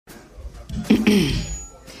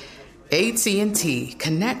AT&T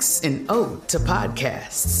connects an ode to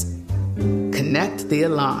podcasts. Connect the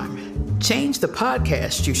alarm. Change the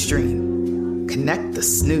podcast you stream. Connect the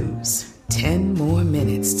snooze. 10 more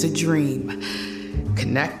minutes to dream.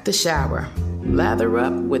 Connect the shower. Lather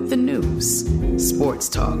up with the news. Sports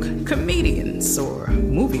talk, comedians, or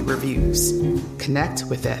movie reviews. Connect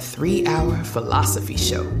with that 3-hour philosophy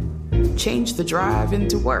show. Change the drive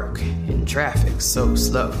into work in traffic so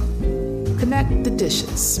slow. Connect the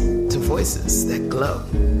dishes to voices that glow.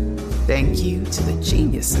 Thank you to the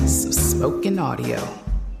geniuses of spoken audio.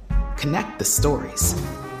 Connect the stories.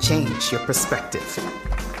 Change your perspective.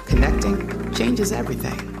 Connecting changes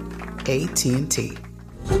everything. AT&T.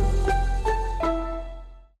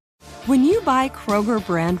 When you buy Kroger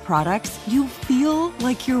brand products, you feel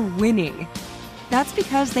like you're winning. That's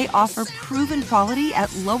because they offer proven quality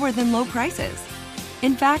at lower than low prices.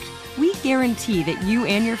 In fact, we guarantee that you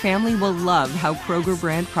and your family will love how Kroger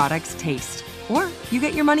brand products taste, or you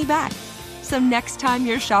get your money back. So next time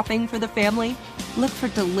you're shopping for the family, look for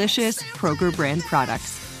delicious Kroger brand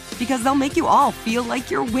products, because they'll make you all feel like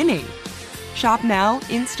you're winning. Shop now,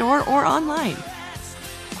 in-store, or online.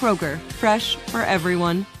 Kroger, fresh for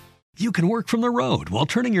everyone. You can work from the road while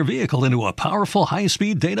turning your vehicle into a powerful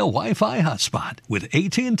high-speed data Wi-Fi hotspot with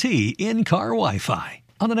AT&T in-car Wi-Fi.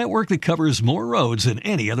 On a network that covers more roads than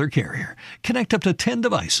any other carrier. Connect up to 10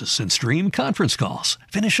 devices and stream conference calls.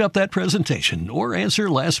 Finish up that presentation or answer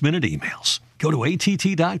last-minute emails. Go to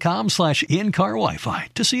att.com/in-car Wi-Fi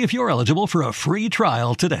to see if you're eligible for a free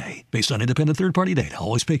trial today. Based on independent third-party data,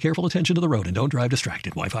 always pay careful attention to the road and don't drive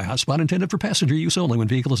distracted. Wi-Fi hotspot intended for passenger use only when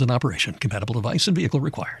vehicle is in operation. Compatible device and vehicle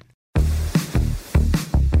required.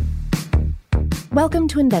 Welcome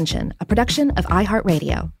to Invention, a production of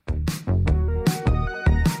iHeartRadio.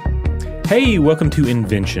 Hey, welcome to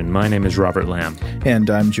Invention. My name is Robert Lamb. And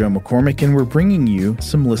I'm Joe McCormick, and we're bringing you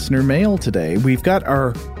some listener mail today. We've got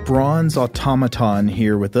our bronze automaton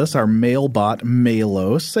here with us, our mail bot,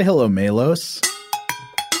 Malos. Say hello, Malos.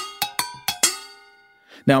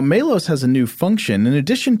 Now, Malos has a new function. In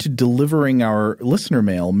addition to delivering our listener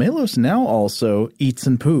mail, Malos now also eats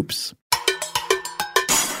and poops.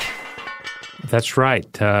 That's right.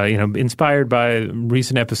 Inspired by a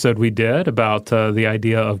recent episode we did about the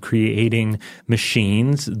idea of creating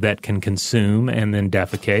machines that can consume and then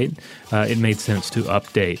defecate, it made sense to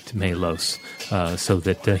update Malos so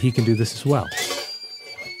that he can do this as well.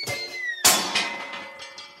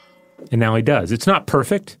 And now he does. It's not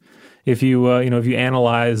perfect. If you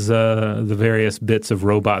analyze the various bits of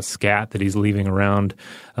robot scat that he's leaving around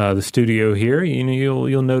the studio here,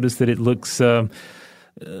 you'll notice that it looks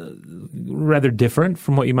rather different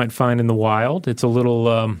from what you might find in the wild. It's a little,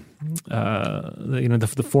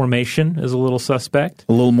 the formation is a little suspect.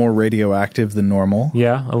 A little more radioactive than normal.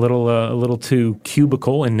 Yeah, a little too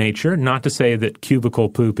cubical in nature. Not to say that cubicle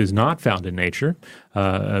poop is not found in nature,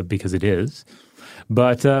 because it is.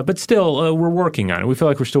 But still, we're working on it. We feel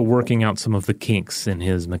like we're still working out some of the kinks in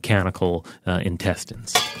his mechanical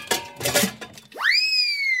intestines.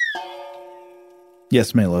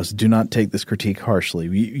 Yes, Malos, do not take this critique harshly.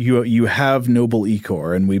 You have noble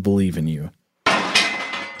ecor, and we believe in you.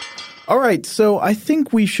 All right, so I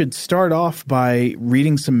think we should start off by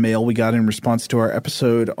reading some mail we got in response to our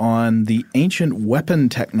episode on the ancient weapon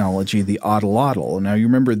technology, the Oddle. Now, you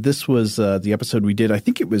remember this was the episode we did, I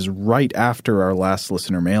think it was right after our last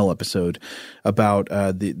listener mail episode, about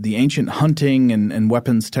the ancient hunting and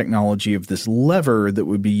weapons technology of this lever that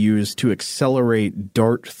would be used to accelerate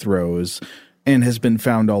dart throws, and has been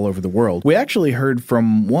found all over the world. We actually heard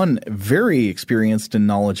from one very experienced and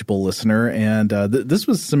knowledgeable listener, and this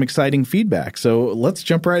was some exciting feedback. So let's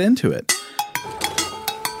jump right into it.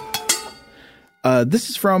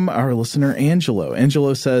 This is from our listener, Angelo.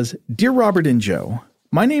 Angelo says, "Dear Robert and Joe,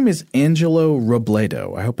 my name is Angelo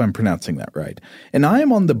Robledo. I hope I'm pronouncing that right. And I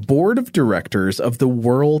am on the board of directors of the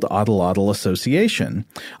World Oddle Association.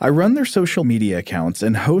 I run their social media accounts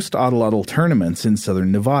and host Oddle tournaments in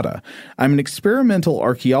Southern Nevada. I'm an experimental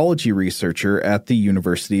archaeology researcher at the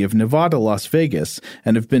University of Nevada, Las Vegas,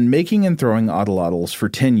 and have been making and throwing Oddles for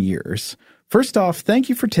 10 years. First off, thank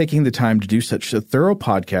you for taking the time to do such a thorough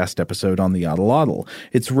podcast episode on the Oddle.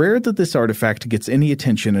 It's rare that this artifact gets any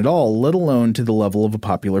attention at all, let alone to the level of a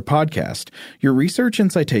popular podcast. Your research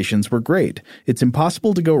and citations were great. It's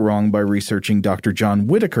impossible to go wrong by researching Dr. John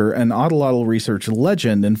Whitaker, an Oddle research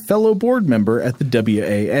legend and fellow board member at the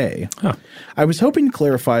WAA. Huh. I was hoping to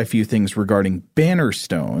clarify a few things regarding banner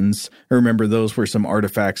stones. Remember, those were some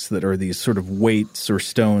artifacts that are these sort of weights or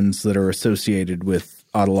stones that are associated with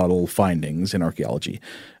oddlotl findings in archaeology.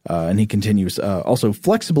 And he continues, also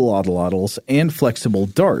flexible oddlotls and flexible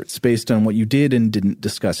darts based on what you did and didn't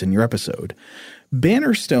discuss in your episode.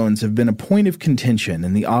 Banner stones have been a point of contention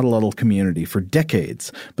in the oddlotl community for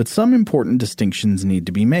decades, but some important distinctions need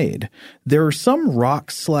to be made. There are some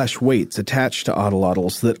rocks/weights attached to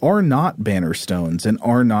oddlotls that are not banner stones and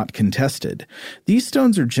are not contested. These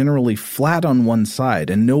stones are generally flat on one side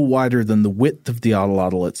and no wider than the width of the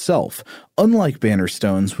oddlotl itself, unlike banner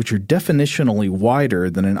stones, which are definitionally wider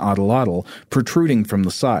than an oddlotl, protruding from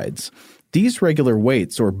the sides. These regular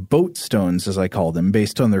weights, or boat stones as I call them,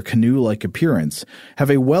 based on their canoe-like appearance, have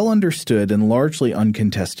a well-understood and largely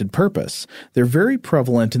uncontested purpose. They're very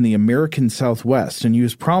prevalent in the American Southwest and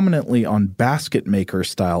used prominently on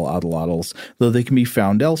basket-maker-style oddlotls, though they can be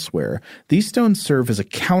found elsewhere. These stones serve as a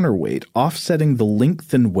counterweight, offsetting the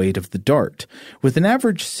length and weight of the dart. With an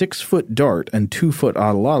average 6-foot dart and 2-foot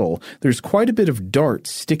oddlotl, there's quite a bit of dart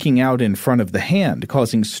sticking out in front of the hand,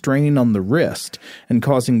 causing strain on the wrist and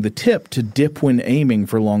causing the tip to dip when aiming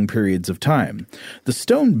for long periods of time. The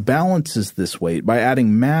stone balances this weight by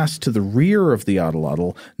adding mass to the rear of the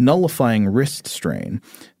oddlotl, nullifying wrist strain.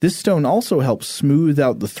 This stone also helps smooth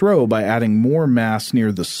out the throw by adding more mass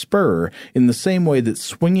near the spur, in the same way that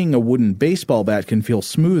swinging a wooden baseball bat can feel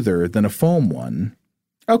smoother than a foam one.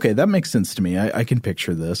 Okay, that makes sense to me. I can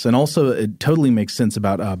picture this. And also, it totally makes sense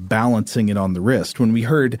about balancing it on the wrist. When we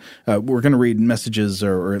heard, we're going to read messages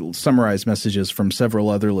or summarize messages from several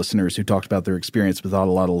other listeners who talked about their experience with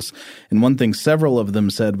oddlotls. And one thing several of them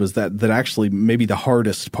said was that actually maybe the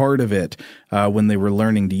hardest part of it when they were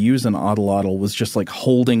learning to use an oddlotl was just like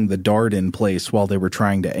holding the dart in place while they were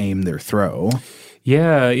trying to aim their throw.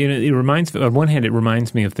 Yeah, it reminds me, on one hand, it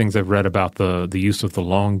reminds me of things I've read about the use of the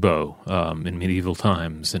longbow in medieval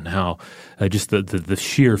times and how just the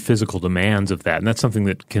sheer physical demands of that. And that's something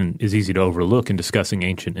that is easy to overlook in discussing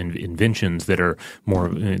ancient inventions that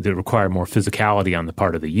that require more physicality on the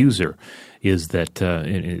part of the user. Is that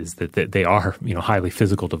they are highly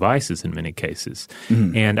physical devices in many cases.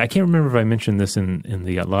 Mm-hmm. And I can't remember if I mentioned this in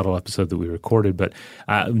the oddlotl episode that we recorded, but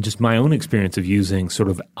just my own experience of using sort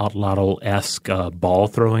of oddlotl-esque ball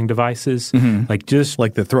throwing devices, like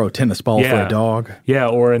the throw a tennis ball for a dog. Yeah,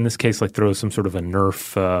 or in this case, like throw some sort of a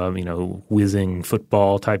Nerf, whizzing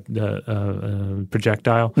football type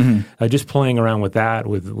projectile. Mm-hmm. Just playing around with that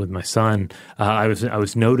with my son, I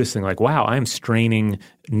was noticing like, wow, I'm straining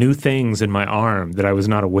new things in my arm that I was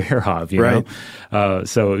not aware of, you know?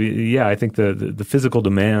 So yeah, I think the physical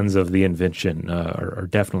demands of the invention are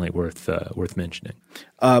definitely worth mentioning.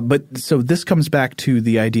 But so this comes back to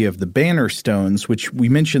the idea of the banner stones, which we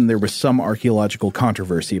mentioned there was some archaeological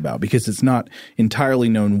controversy about because it's not entirely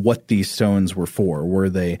known what these stones were for. Were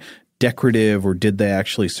they decorative or did they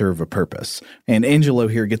actually serve a purpose? And Angelo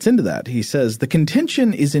here gets into that. He says, the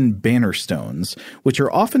contention is in banner stones, which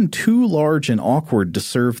are often too large and awkward to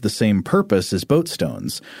serve the same purpose as boat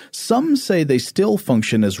stones. Some say they still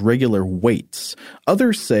function as regular weights.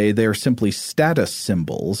 Others say they are simply status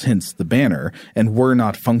symbols, hence the banner, and were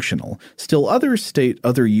not functional. Still others state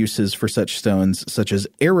other uses for such stones, such as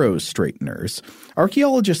arrow straighteners.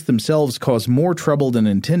 Archaeologists themselves cause more trouble than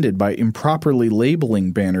intended by improperly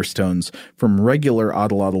labeling banner stones from regular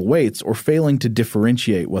oddlotl weights or failing to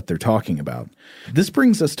differentiate what they're talking about. This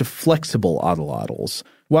brings us to flexible oddlotls.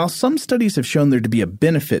 While some studies have shown there to be a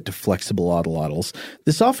benefit to flexible oddlotls,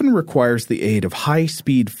 this often requires the aid of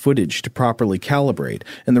high-speed footage to properly calibrate,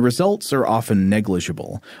 and the results are often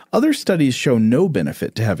negligible. Other studies show no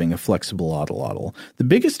benefit to having a flexible oddlotl. The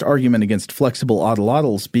biggest argument against flexible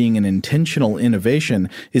oddlotls being an intentional innovation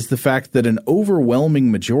is the fact that an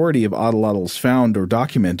overwhelming majority of oddlotls found or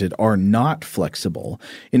documented are not flexible.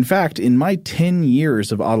 In fact, in my 10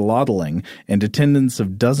 years of oddlotling and attendance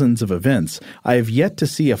of dozens of events, I have yet to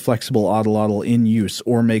see a flexible oddlotl in use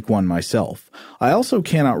or make one myself. I also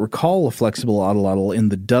cannot recall a flexible oddlotl in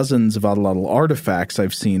the dozens of oddlotl artifacts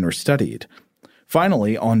I've seen or studied.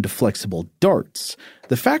 Finally, on to flexible darts.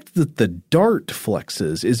 The fact that the dart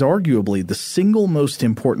flexes is arguably the single most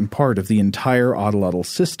important part of the entire oddlotl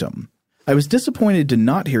system. I was disappointed to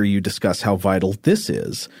not hear you discuss how vital this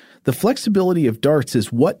is. The flexibility of darts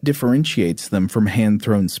is what differentiates them from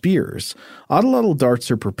hand-thrown spears. Oddlotl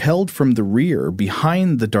darts are propelled from the rear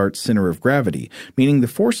behind the dart's center of gravity, meaning the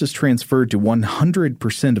force is transferred to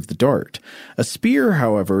 100% of the dart. A spear,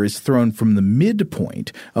 however, is thrown from the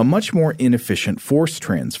midpoint, a much more inefficient force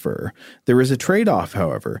transfer. There is a trade-off,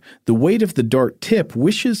 however. The weight of the dart tip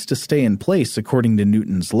wishes to stay in place according to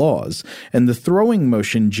Newton's laws, and the throwing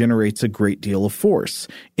motion generates a great deal of force.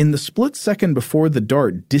 In the split second before the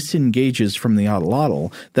dart disengages from the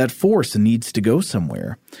atlatl, that force needs to go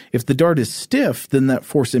somewhere. If the dart is stiff, then that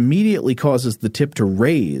force immediately causes the tip to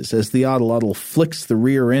raise as the atlatl flicks the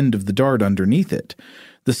rear end of the dart underneath it.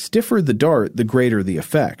 The stiffer the dart, the greater the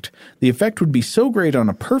effect. The effect would be so great on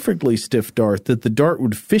a perfectly stiff dart that the dart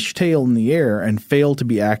would fishtail in the air and fail to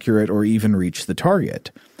be accurate or even reach the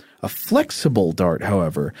target. A flexible dart,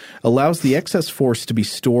 however, allows the excess force to be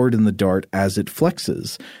stored in the dart as it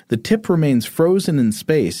flexes. The tip remains frozen in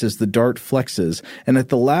space as the dart flexes, and at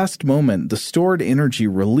the last moment, the stored energy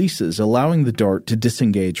releases, allowing the dart to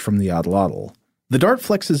disengage from the atlatl. The dart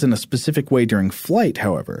flexes in a specific way during flight,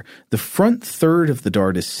 however. The front third of the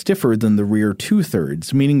dart is stiffer than the rear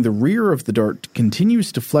two-thirds, meaning the rear of the dart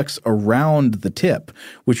continues to flex around the tip,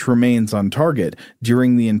 which remains on target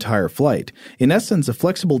during the entire flight. In essence, a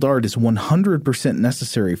flexible dart is 100%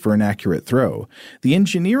 necessary for an accurate throw. The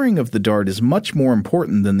engineering of the dart is much more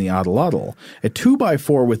important than the atlatl. A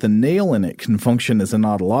 2x4 with a nail in it can function as an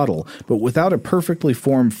atlatl, but without a perfectly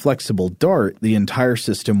formed flexible dart, the entire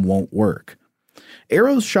system won't work.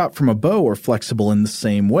 Arrows shot from a bow are flexible in the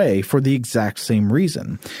same way for the exact same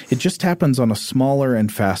reason. It just happens on a smaller and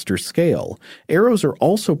faster scale. Arrows are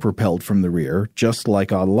also propelled from the rear, just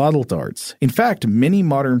like atlatl darts. In fact, many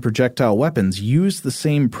modern projectile weapons use the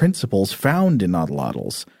same principles found in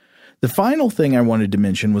atlatls. The final thing I wanted to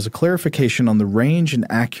mention was a clarification on the range and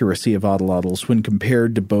accuracy of atlatls when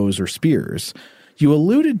compared to bows or spears. You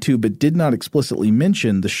alluded to but did not explicitly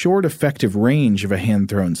mention the short effective range of a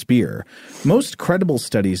hand-thrown spear. Most credible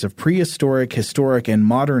studies of prehistoric, historic, and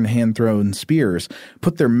modern hand-thrown spears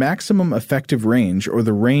put their maximum effective range, or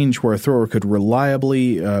the range where a thrower could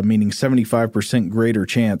reliably, meaning 75% greater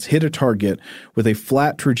chance, hit a target with a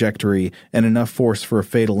flat trajectory and enough force for a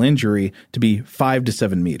fatal injury, to be 5 to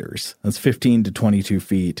 7 meters. That's 15 to 22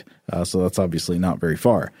 feet, so that's obviously not very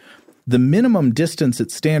far. The minimum distance at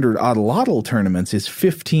standard atlatl tournaments is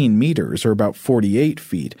 15 meters, or about 48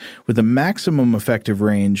 feet, with a maximum effective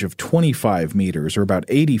range of 25 meters, or about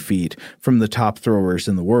 80 feet, from the top throwers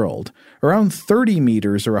in the world. Around 30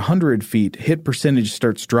 meters, or 100 feet, hit percentage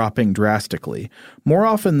starts dropping drastically. More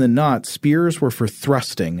often than not, spears were for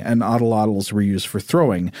thrusting, and atlatls were used for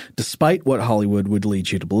throwing, despite what Hollywood would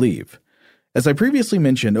lead you to believe. As I previously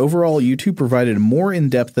mentioned, overall, YouTube provided a more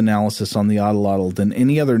in-depth analysis on the atlatl than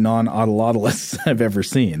any other non-atlatlists I've ever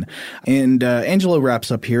seen. And Angelo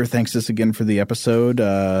wraps up here, thanks us again for the episode,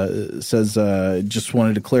 says, just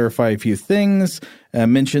wanted to clarify a few things,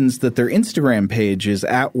 mentions that their Instagram page is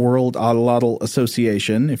at World Atlatl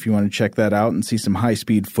Association, if you want to check that out and see some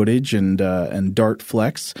high-speed footage and dart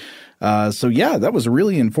flex. So yeah, that was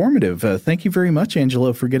really informative. Thank you very much,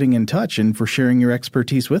 Angelo, for getting in touch and for sharing your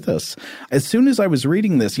expertise with us. As soon as I was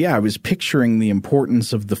reading this, I was picturing the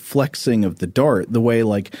importance of the flexing of the dart, the way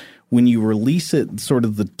like when you release it, sort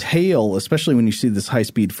of the tail, especially when you see this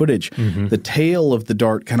high-speed footage, the tail of the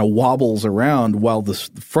dart kind of wobbles around while the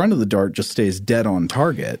front of the dart just stays dead on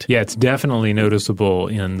target. Yeah, it's definitely noticeable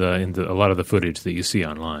in a lot of the footage that you see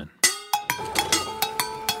online.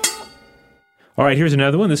 All right, here's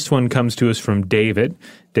another one. This one comes to us from David.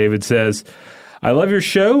 David says, I love your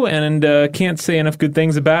show and can't say enough good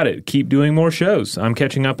things about it. Keep doing more shows. I'm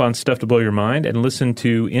catching up on Stuff to Blow Your Mind and listen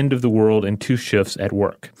to End of the World in 2 shifts at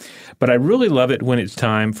work. But I really love it when it's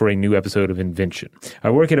time for a new episode of Invention. I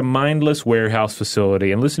work at a mindless warehouse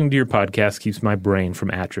facility, and listening to your podcast keeps my brain from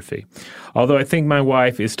atrophy. Although I think my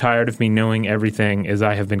wife is tired of me knowing everything, as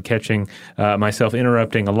I have been catching myself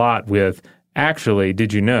interrupting a lot with, actually,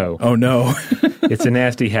 did you know? Oh, no. It's a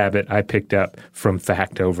nasty habit I picked up from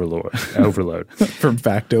Fact Overload. From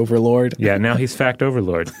Fact Overlord? Yeah, now he's Fact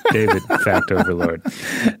Overlord. David, Fact Overlord.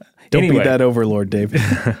 Don't be that overlord, David.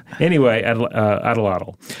 Anyway,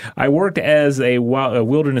 atlatl. I worked as a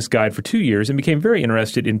wilderness guide for 2 years and became very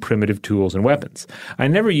interested in primitive tools and weapons. I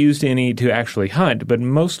never used any to actually hunt, but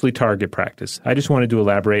mostly target practice. I just wanted to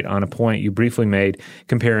elaborate on a point you briefly made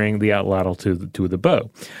comparing the atlatl to the bow.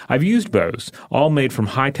 I've used bows, all made from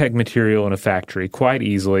high-tech material in a factory, quite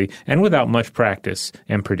easily and without much practice,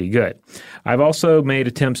 and pretty good. I've also made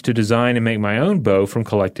attempts to design and make my own bow from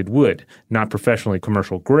collected wood, not professionally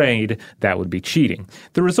commercial grade. That would be cheating.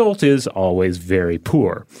 The result is always very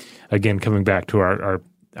poor. Again, coming back to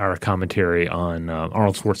our commentary on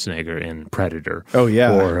Arnold Schwarzenegger in Predator. Oh,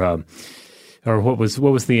 yeah. Or Or what was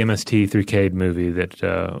the MST3K movie that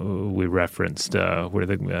we referenced, where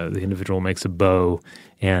the individual makes a bow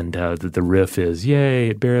and the riff is, "Yay,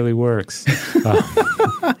 it barely works."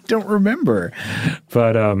 I don't remember.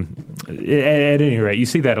 But at any rate, you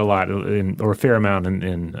see that a lot, or a fair amount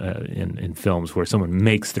in films where someone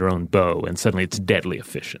makes their own bow and suddenly it's deadly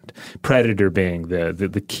efficient. Predator being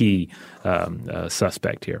the key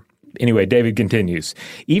suspect here. Anyway, David continues,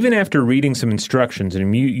 even after reading some instructions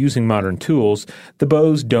and using modern tools, the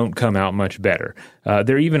bows don't come out much better.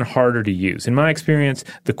 They're even harder to use. In my experience,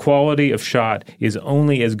 the quality of shot is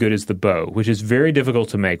only as good as the bow, which is very difficult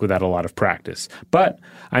to make without a lot of practice. But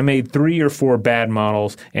I made 3 or 4 bad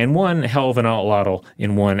models and one hell of an Atlatl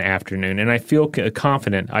in one afternoon, and I feel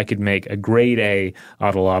confident I could make a grade A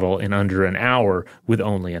Atlatl in under an hour with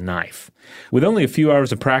only a knife. With only a few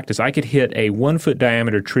hours of practice, I could hit a 1-foot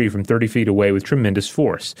diameter tree from 30 feet away with tremendous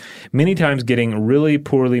force, many times getting really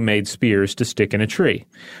poorly made spears to stick in a tree.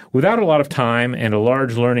 Without a lot of time and a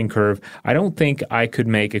large learning curve, I don't think I could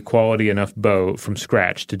make a quality enough bow from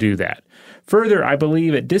scratch to do that. Further, I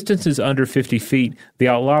believe at distances under 50 feet, the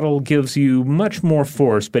Atlatl gives you much more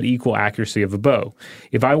force but equal accuracy of a bow.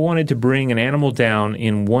 If I wanted to bring an animal down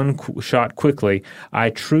in one shot quickly, I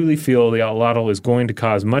truly feel the Atlatl is going to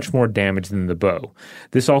cause much more damage than the bow.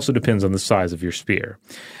 This also depends on the size of your spear.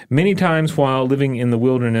 Many times while living in the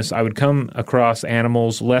wilderness, I would come across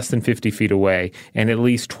animals less than 50 feet away, and at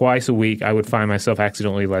least twice a week I would find myself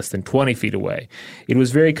accidentally less than 20 feet away. It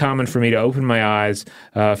was very common for me to open my eyes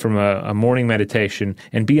from a morning meditation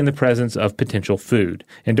and be in the presence of potential food.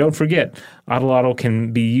 And don't forget, Atlatl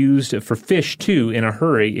can be used for fish too in a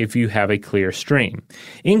hurry if you have a clear stream.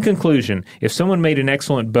 In conclusion, if someone made an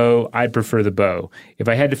excellent bow, I'd prefer the bow. If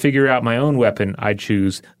I had to figure out my own weapon, I'd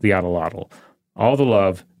choose the Atlatl. All the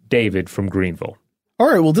love, David from Greenville. All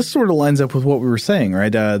right, well, this sort of lines up with what we were saying,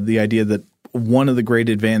 right? The idea that one of the great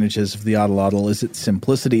advantages of the Atlatl is its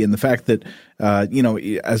simplicity and the fact that,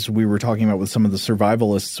 as we were talking about with some of the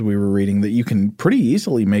survivalists we were reading, that you can pretty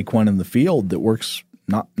easily make one in the field that works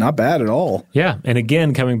not bad at all. Yeah, and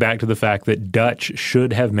again, coming back to the fact that Dutch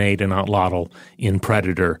should have made an Atlatl in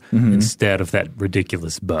Predator instead of that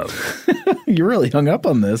ridiculous bow. You really hung up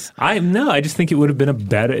on this. I just think it would have been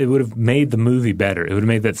it would have made the movie better. It would have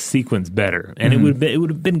made that sequence better, and it would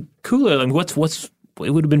have been cooler. I mean, it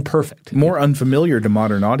would have been perfect. More unfamiliar to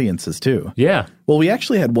modern audiences, too. Yeah. Well, we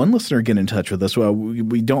actually had one listener get in touch with us. Well,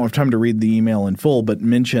 we don't have time to read the email in full, but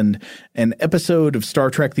mentioned an episode of Star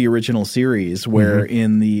Trek: The Original Series where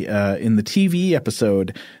in the TV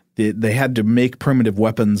episode they had to make primitive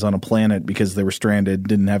weapons on a planet because they were stranded,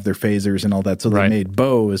 didn't have their phasers and all that, so they made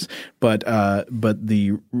bows. But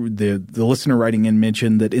the listener writing in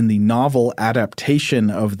mentioned that in the novel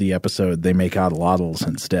adaptation of the episode, they make Atlatls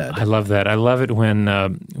instead. I love that. I love it when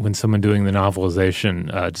someone doing the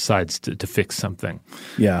novelization decides to fix something.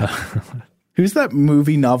 Yeah. Who's that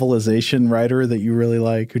movie novelization writer that you really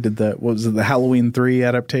like? Who did that? What was it? The Halloween 3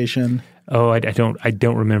 adaptation? Oh, I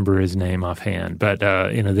don't remember his name offhand, but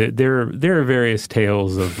there are various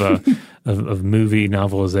tales of movie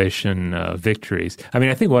novelization victories. I mean,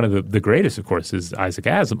 I think one of the greatest, of course, is Isaac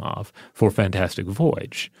Asimov for Fantastic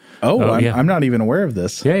Voyage. Oh, I'm not even aware of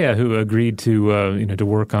this. Yeah, who agreed to to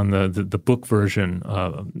work on the book version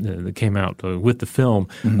that came out with the film,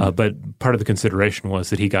 but part of the consideration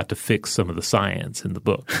was that he got to fix some of the science in the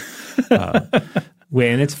book.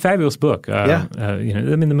 And it's a fabulous book. I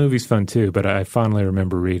mean, the movie's fun too, but I fondly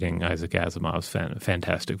remember reading Isaac Asimov's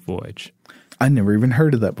Fantastic Voyage. I never even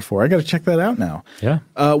heard of that before. I got to check that out now. Yeah.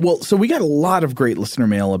 So we got a lot of great listener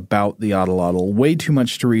mail about the Atlatl, way too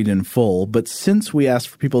much to read in full. But since we asked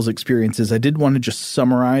for people's experiences, I did want to just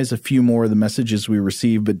summarize a few more of the messages we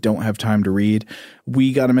received but don't have time to read.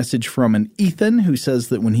 We got a message from an Ethan who says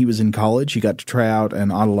that when he was in college, he got to try out an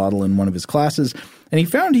Atlatl in one of his classes, and he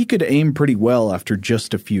found he could aim pretty well after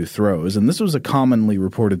just a few throws. And this was a commonly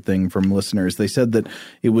reported thing from listeners. They said that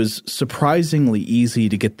it was surprisingly easy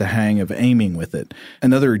to get the hang of aiming with it.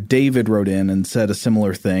 Another David wrote in and said a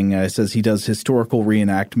similar thing. Says he does historical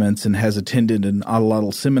reenactments and has attended an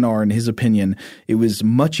Atlatl seminar. In his opinion, it was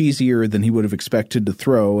much easier than he would have expected to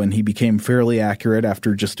throw, and he became fairly accurate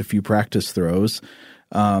after just a few practice throws.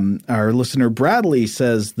 Our listener Bradley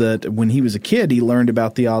says that when he was a kid, he learned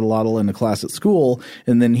about the Atlatl in a class at school,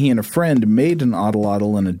 and then he and a friend made an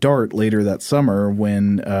Atlatl and a dart later that summer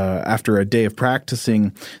when, after a day of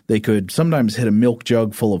practicing, they could sometimes hit a milk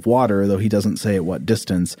jug full of water, though he doesn't say at what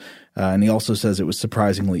distance. And he also says it was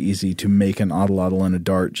surprisingly easy to make an Atlatl and a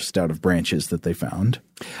dart just out of branches that they found.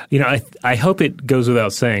 I hope it goes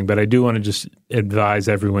without saying, but I do want to just advise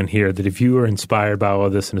everyone here that if you are inspired by all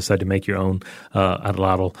of this and decide to make your own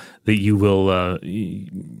atlatl, that you will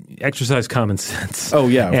exercise common sense. Oh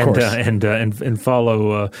yeah, of course, and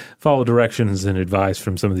follow directions and advice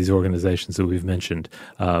from some of these organizations that we've mentioned,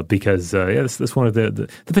 because that's one of the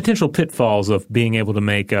potential pitfalls of being able to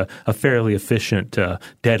make a fairly efficient,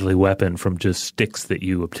 deadly weapon from just sticks that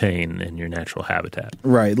you obtain in your natural habitat.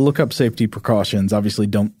 Right. Look up safety precautions. Obviously,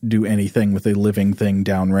 don't do anything with a living thing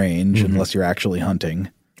downrange unless you're actually hunting.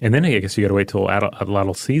 And then I guess you got to wait till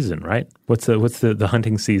atlatl season, right? What's the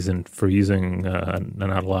hunting season for using an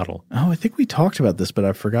atlatl? Oh, I think we talked about this, but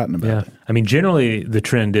I've forgotten about it. I mean, generally the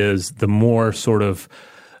trend is the more sort of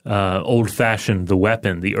old-fashioned the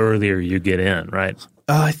weapon, the earlier you get in, right?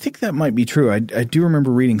 I think that might be true. I do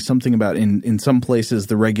remember reading something about in some places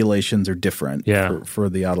the regulations are different for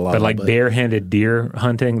the atlatl. But like barehanded deer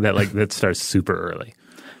hunting, that starts super early.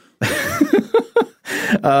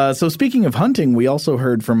 So speaking of hunting, we also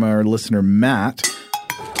heard from our listener Matt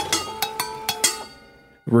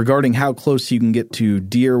regarding how close you can get to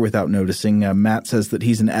deer without noticing. Matt says that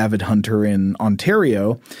he's an avid hunter in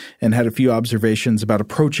Ontario and had a few observations about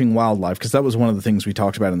approaching wildlife, because that was one of the things we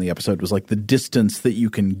talked about in the episode, was like the distance that you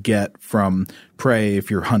can get from prey if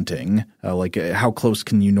you're hunting. How close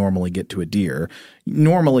can you normally get to a deer?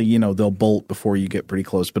 Normally, they'll bolt before you get pretty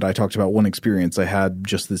close, but I talked about one experience I had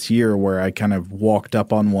just this year where I kind of walked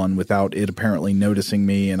up on one without it apparently noticing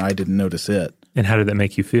me, and I didn't notice it. And how did that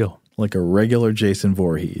make you feel? Like a regular Jason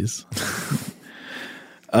Voorhees.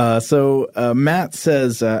 So Matt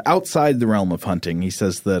says outside the realm of hunting, he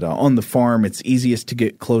says that on the farm it's easiest to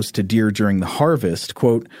get close to deer during the harvest.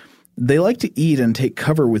 Quote, they like to eat and take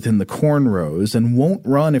cover within the corn rows and won't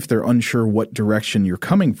run if they're unsure what direction you're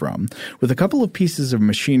coming from. With a couple of pieces of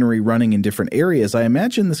machinery running in different areas, I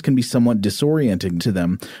imagine this can be somewhat disorienting to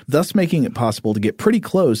them, thus making it possible to get pretty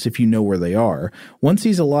close if you know where they are. One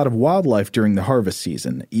sees a lot of wildlife during the harvest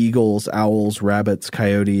season: eagles, owls, rabbits,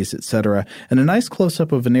 coyotes, etc., and a nice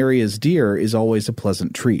close-up of an area's deer is always a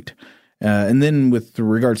pleasant treat. And then with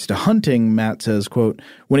regards to hunting, Matt says, quote,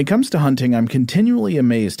 when it comes to hunting, I'm continually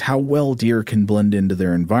amazed how well deer can blend into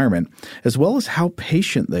their environment, as well as how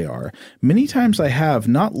patient they are. Many times I have,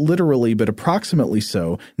 not literally but approximately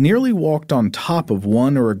so, nearly walked on top of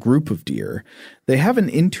one or a group of deer. They have an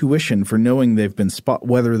intuition for knowing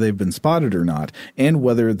whether they've been spotted or not, and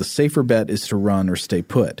whether the safer bet is to run or stay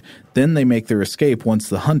put. Then they make their escape once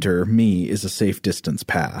the hunter, me, is a safe distance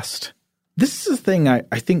past. This is a thing I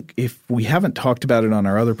think if we haven't talked about it on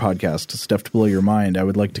our other podcast, Stuff to Blow Your Mind, I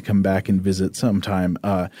would like to come back and visit sometime.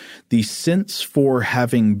 The sense for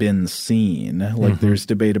having been seen, there's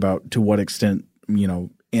debate about to what extent,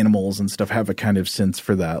 animals and stuff have a kind of sense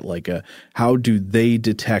for that. How do they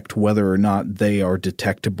detect whether or not they are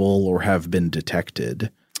detectable or have been detected?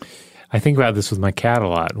 I think about this with my cat a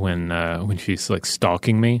lot when she's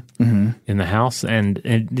stalking me in the house, and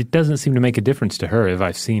it doesn't seem to make a difference to her if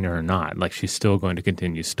I've seen her or not. She's still going to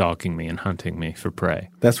continue stalking me and hunting me for prey.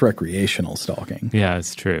 That's recreational stalking. Yeah,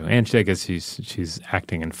 it's true. And I guess she's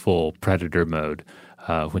acting in full predator mode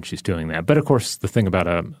when she's doing that. But of course, the thing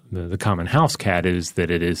about the common house cat is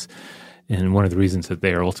that it is, and one of the reasons that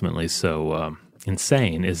they are ultimately so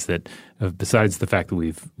insane is that besides the fact that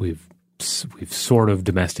we've sort of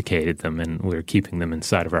domesticated them and we're keeping them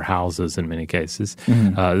inside of our houses in many cases.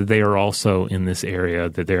 They are also in this area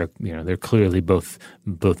that they're clearly both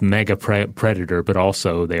mega predator, but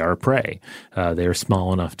also they are prey. They are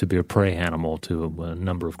small enough to be a prey animal to a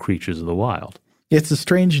number of creatures of the wild. It's a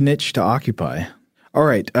strange niche to occupy. All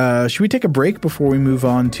right. Should we take a break before we move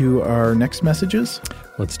on to our next messages?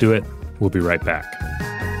 Let's do it. We'll be right back.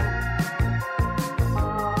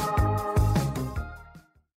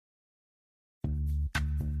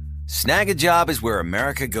 Snag-a-Job is where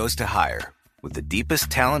America goes to hire, with the deepest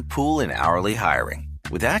talent pool in hourly hiring.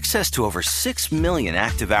 With access to over 6 million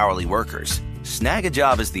active hourly workers,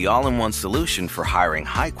 Snag-a-Job is the all-in-one solution for hiring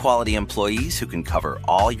high-quality employees who can cover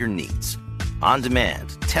all your needs. On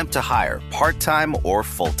demand, temp to hire, part-time or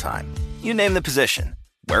full-time. You name the position: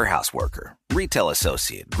 warehouse worker, retail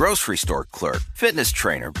associate, grocery store clerk, fitness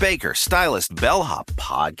trainer, baker, stylist, bellhop,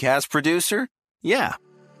 podcast producer. Yeah,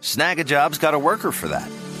 Snag-a-Job's got a worker for that.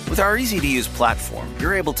 With our easy-to-use platform,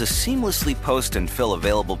 you're able to seamlessly post and fill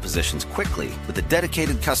available positions quickly with a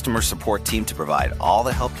dedicated customer support team to provide all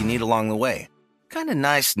the help you need along the way. Kind of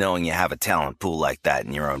nice knowing you have a talent pool like that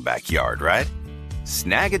in your own backyard, right?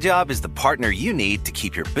 Snag-a-Job is the partner you need to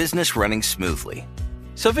keep your business running smoothly.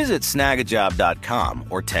 So visit snagajob.com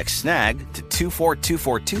or text snag to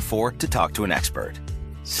 242424 to talk to an expert.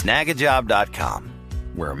 Snagajob.com,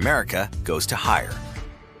 where America goes to hire.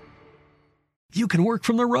 You can work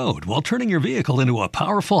from the road while turning your vehicle into a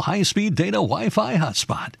powerful high-speed data Wi-Fi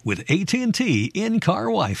hotspot with AT&T in-car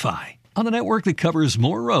Wi-Fi. On a network that covers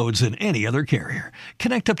more roads than any other carrier.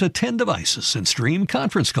 Connect up to 10 devices and stream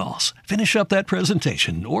conference calls. Finish up that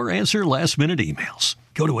presentation or answer last-minute emails.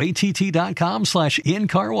 Go to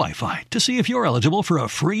att.com/in-car Wi-Fi to see if you're eligible for a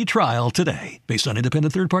free trial today. Based on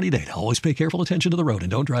independent third-party data, always pay careful attention to the road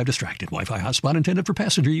and don't drive distracted. Wi-Fi hotspot intended for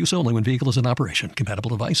passenger use only when vehicle is in operation. Compatible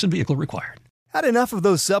device and vehicle required. Had enough of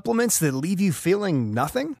those supplements that leave you feeling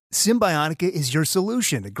nothing? Symbiotica is your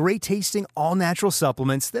solution to great-tasting, all-natural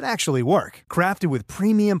supplements that actually work. Crafted with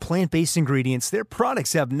premium plant-based ingredients, their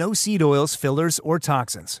products have no seed oils, fillers, or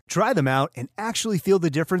toxins. Try them out and actually feel the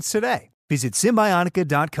difference today. Visit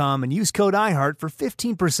Symbiotica.com and use code IHEART for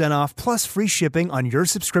 15% off plus free shipping on your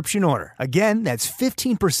subscription order. Again, that's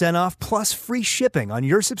 15% off plus free shipping on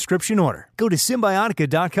your subscription order. Go to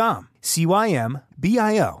Symbiotica.com,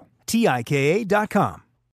 CYMBIOTIKA.com.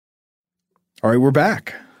 All right, we're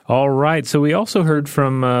back. All right. So we also heard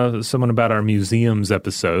from someone about our museums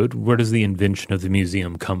episode. Where does the invention of the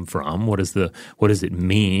museum come from? What does it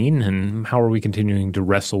mean? And how are we continuing to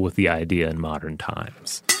wrestle with the idea in modern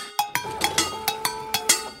times?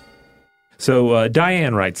 So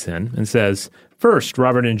Diane writes in and says, "First,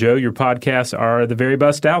 Robert and Joe, your podcasts are the very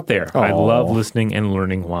best out there. Aww. I love listening and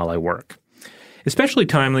learning while I work. Especially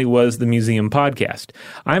timely was the museum podcast.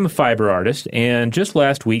 I'm a fiber artist and just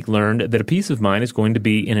last week learned that a piece of mine is going to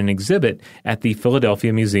be in an exhibit at the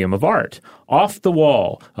Philadelphia Museum of Art. Off the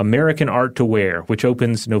Wall, American Art to Wear, which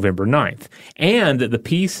opens November 9th. And the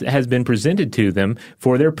piece has been presented to them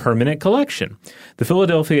for their permanent collection. The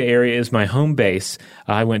Philadelphia area is my home base.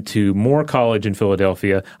 I went to Moore College in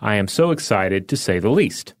Philadelphia. I am so excited, to say the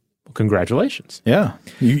least." Congratulations. Yeah.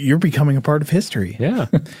 You're becoming a part of history. Yeah.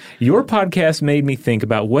 Your podcast made me think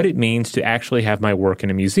about what it means to actually have my work in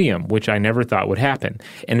a museum, which I never thought would happen,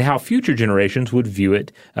 and how future generations would view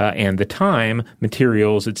it and the time,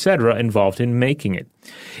 materials, etc. involved in making it.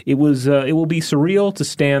 It will be surreal to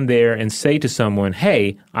stand there and say to someone,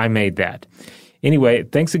 "Hey, I made that." Anyway,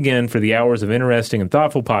 thanks again for the hours of interesting and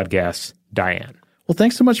thoughtful podcasts, Diane. Well,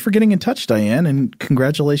 thanks so much for getting in touch, Diane, and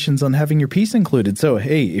congratulations on having your piece included. So,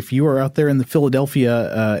 hey, if you are out there in the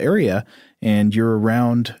Philadelphia area and you're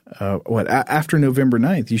around after November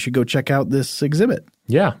 9th, you should go check out this exhibit.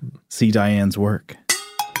 Yeah. See Diane's work.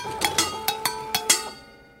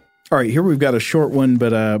 All right, here we've got a short one,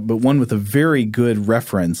 but one with a very good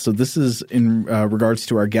reference. So this is in regards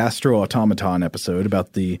to our Gastro-Automaton episode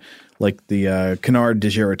about the Canard de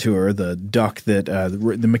Gerateur, the duck that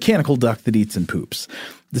the mechanical duck that eats and poops.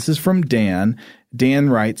 This is from Dan. Dan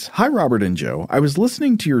writes, "Hi, Robert and Joe. I was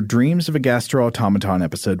listening to your Dreams of a Gastro-Automaton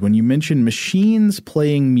episode when you mentioned machines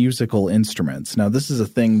playing musical instruments. Now, this is a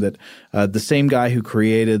thing that the same guy who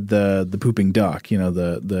created the pooping duck,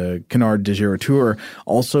 the Canard de Gerateur,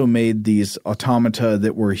 also made these automata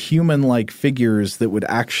that were human-like figures that would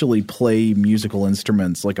actually play musical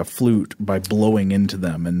instruments like a flute by blowing into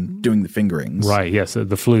them and doing the fingerings." Right, yes.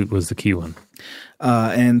 The flute was the key one.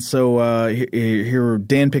 And so here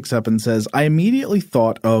Dan picks up and says, "I immediately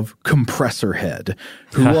thought of Compressor Head."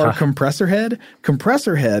 Who are Compressor Head?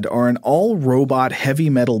 Compressor Head are an all-robot heavy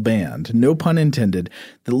metal band, no pun intended,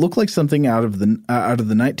 that look like something out of the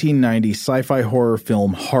 1990 sci-fi horror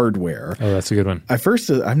film Hardware. Oh, that's a good one.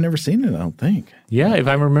 I've never seen it, I don't think. Yeah, if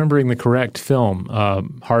I'm remembering the correct film,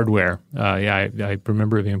 Hardware, I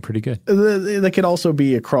remember it being pretty good. That could also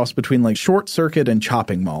be a cross between like Short Circuit and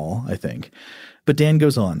Chopping Mall, I think. But Dan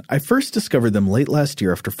goes on, "I first discovered them late last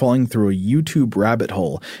year after falling through a YouTube rabbit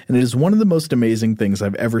hole, and it is one of the most amazing things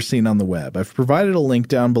I've ever seen on the web. I've provided a link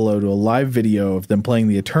down below to a live video of them playing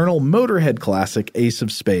the eternal Motorhead classic Ace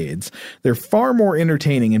of Spades. They're far more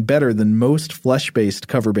entertaining and better than most flesh-based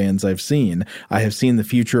cover bands I've seen. I have seen the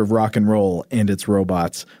future of rock and roll and its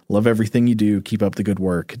robots. Love everything you do. Keep up the good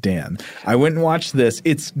work, Dan." I went and watched this.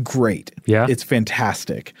 It's great. Yeah. It's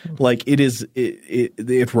fantastic. Like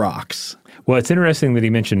it rocks. Well, it's interesting that he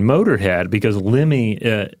mentioned Motorhead because Lemmy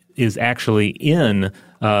is actually in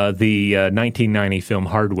the 1990 film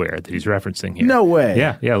Hardware that he's referencing here. No way.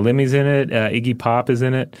 Yeah. Lemmy's in it. Iggy Pop is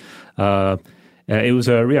in it. It was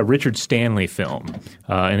a Richard Stanley film,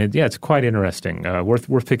 and it's quite interesting.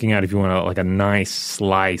 Worth picking out if you want a nice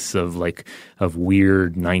slice of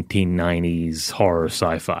weird 1990s horror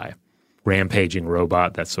sci-fi. Rampaging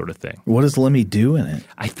robot, that sort of thing. What does Lemmy do in it?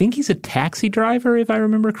 I think he's a taxi driver, if I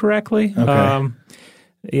remember correctly. Okay.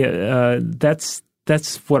 That's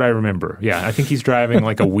That's what I remember. Yeah, I think he's driving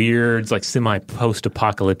like a weird, like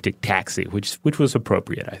semi-post-apocalyptic taxi, which was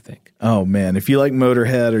appropriate, I think. Oh, man. If you like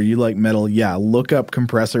Motorhead or you like metal, yeah, look up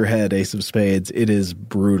Compressor Head, Ace of Spades. It is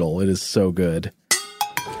brutal. It is so good.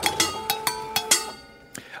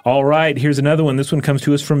 All right, here's another one. This one comes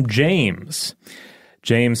to us from James.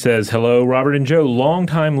 James says, hello, Robert and Joe,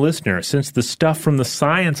 longtime listener since the Stuff from the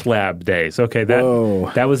Science Lab days. Okay,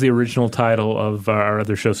 that was the original title of our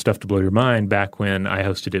other show, Stuff to Blow Your Mind, back when I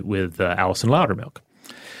hosted it with Allison Loudermilk.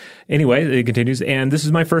 Anyway, it continues, and this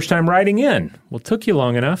is my first time writing in. Well, it took you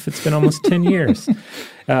long enough. It's been almost 10 years.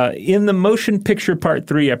 In the Motion Picture Part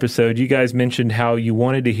 3 episode, you guys mentioned how you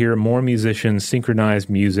wanted to hear more musicians synchronize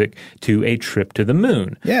music to A Trip to the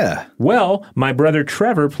Moon. Yeah. Well, my brother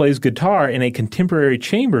Trevor plays guitar in a contemporary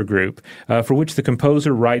chamber group for which the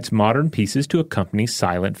composer writes modern pieces to accompany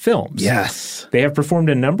silent films. Yes. They have performed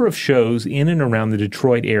a number of shows in and around the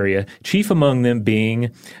Detroit area, chief among them being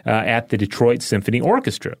at the Detroit Symphony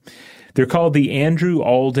Orchestra. They're called the Andrew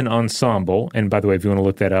Alden Ensemble. And by the way, if you want to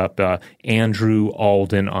look that up,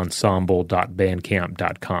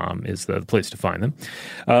 andrewaldenensemble.bandcamp.com is the place to find them.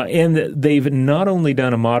 And they've not only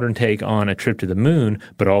done a modern take on A Trip to the Moon,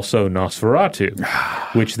 but also Nosferatu,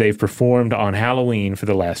 which they've performed on Halloween for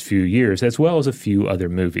the last few years, as well as a few other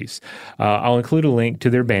movies. I'll include a link to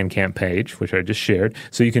their Bandcamp page, which I just shared,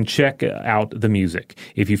 so you can check out the music.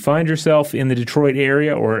 If you find yourself in the Detroit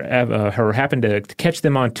area or happen to catch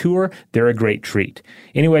them on tour, they're a great treat.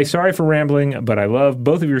 Anyway, sorry for rambling, but I love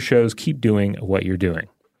both of your shows. Keep doing what you're doing.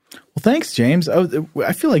 Well, thanks, James. Oh,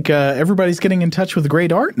 I feel like everybody's getting in touch with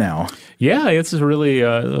great art now. Yeah, it's a really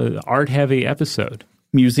art-heavy episode.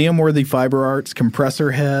 Museum-worthy fiber arts, Compressor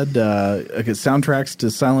Head, soundtracks to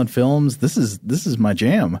silent films. This is my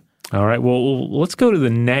jam. All right, well, let's go to the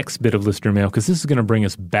next bit of listener mail because this is going to bring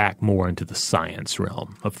us back more into the science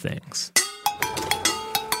realm of things.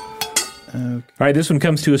 Okay. All right, this one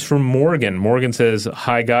comes to us from Morgan. Morgan says,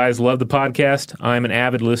 hi, guys. Love the podcast. I'm an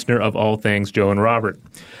avid listener of all things Joe and Robert.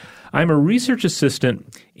 I'm a research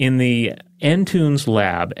assistant in the Entunes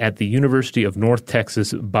lab at the University of North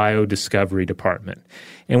Texas Biodiscovery Department,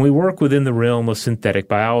 and we work within the realm of synthetic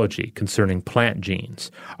biology concerning plant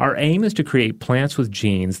genes. Our aim is to create plants with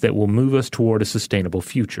genes that will move us toward a sustainable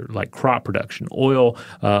future, like crop production, oil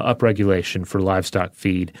upregulation for livestock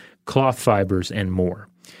feed, cloth fibers, and more.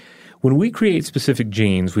 When we create specific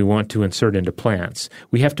genes we want to insert into plants,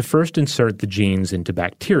 we have to first insert the genes into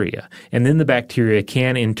bacteria, and then the bacteria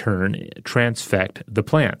can in turn transfect the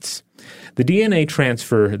plants. The DNA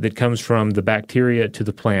transfer that comes from the bacteria to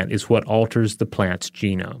the plant is what alters the plant's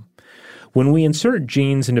genome. When we insert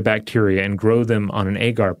genes into bacteria and grow them on an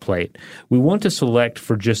agar plate, we want to select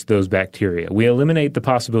for just those bacteria. We eliminate the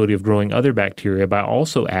possibility of growing other bacteria by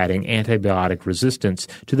also adding antibiotic resistance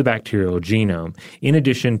to the bacterial genome, in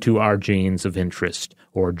addition to our genes of interest,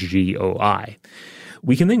 or GOI.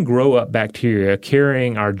 We can then grow up bacteria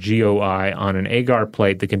carrying our GOI on an agar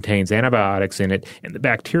plate that contains antibiotics in it, and the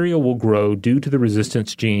bacteria will grow due to the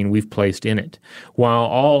resistance gene we've placed in it, while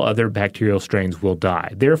all other bacterial strains will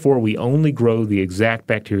die. Therefore, we only grow the exact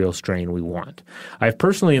bacterial strain we want. I've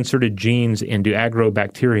personally inserted genes into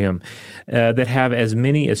Agrobacterium that have as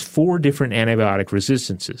many as 4 different antibiotic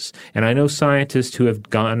resistances, and I know scientists who have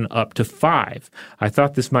gone up to 5. I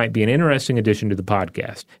thought this might be an interesting addition to the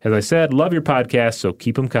podcast. As I said, love your podcast, so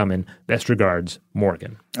keep them coming. Best regards,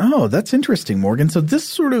 Morgan. Oh, that's interesting, Morgan. So this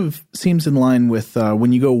sort of seems in line with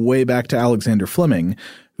when you go way back to Alexander Fleming,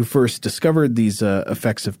 who first discovered these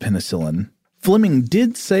effects of penicillin. Fleming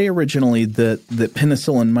did say originally that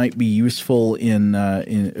penicillin might be useful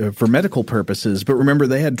for medical purposes, but remember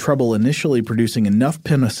they had trouble initially producing enough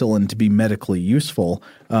penicillin to be medically useful.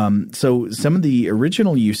 So some of the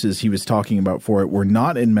original uses he was talking about for it were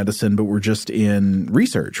not in medicine, but were just in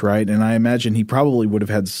research, right? And I imagine he probably would have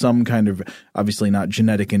had some kind of, obviously not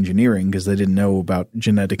genetic engineering because they didn't know about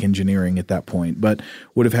genetic engineering at that point, but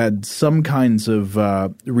would have had some kinds of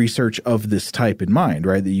research of this type in mind,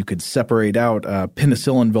 right? That you could separate out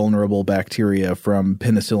penicillin-vulnerable bacteria from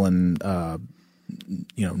penicillin,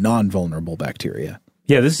 non-vulnerable bacteria.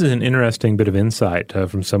 Yeah, this is an interesting bit of insight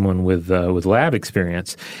from someone with lab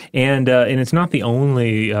experience, and it's not the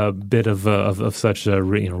only bit of such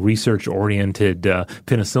research-oriented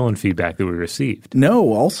penicillin feedback that we received.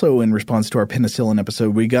 No, also in response to our penicillin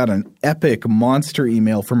episode, we got an epic monster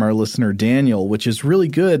email from our listener Daniel, which is really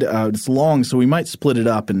good. It's long, so we might split it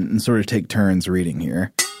up and sort of take turns reading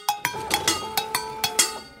here.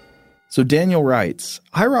 So Daniel writes,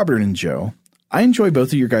 Hi, Robert and Joe. I enjoy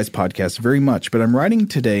both of your guys' podcasts very much, but I'm writing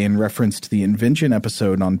today in reference to the Invention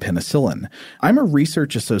episode on penicillin. I'm a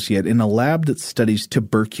research associate in a lab that studies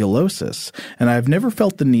tuberculosis, and I've never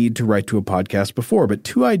felt the need to write to a podcast before, but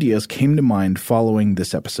two ideas came to mind following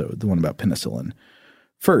this episode, the one about penicillin.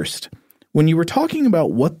 First, when you were talking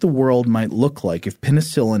about what the world might look like if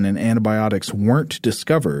penicillin and antibiotics weren't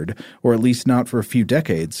discovered, or at least not for a few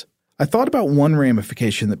decades, I thought about one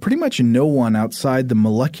ramification that pretty much no one outside the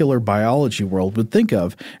molecular biology world would think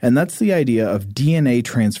of, and that's the idea of DNA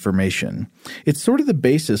transformation. It's sort of the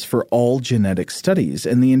basis for all genetic studies,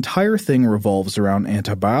 and the entire thing revolves around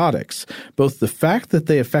antibiotics, both the fact that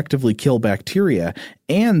they effectively kill bacteria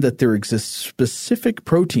and that there exist specific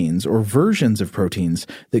proteins or versions of proteins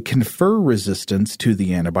that confer resistance to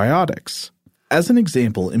the antibiotics. As an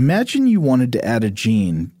example, imagine you wanted to add a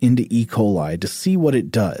gene into E. coli to see what it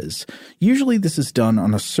does. Usually this is done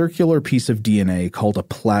on a circular piece of DNA called a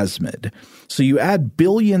plasmid. So you add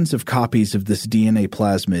billions of copies of this DNA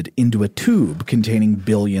plasmid into a tube containing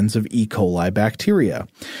billions of E. coli bacteria.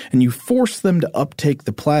 And you force them to uptake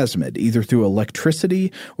the plasmid, either through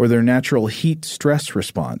electricity or their natural heat stress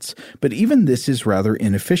response. But even this is rather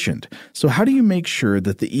inefficient. So how do you make sure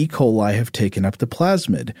that the E. coli have taken up the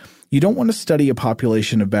plasmid? You don't want to study a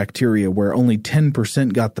population of bacteria where only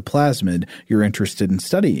 10% got the plasmid you're interested in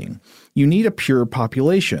studying. You need a pure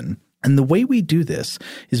population. And the way we do this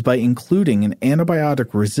is by including an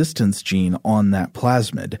antibiotic resistance gene on that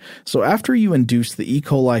plasmid. So after you induce the E.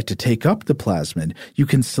 coli to take up the plasmid, you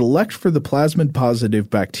can select for the plasmid-positive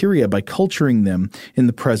bacteria by culturing them in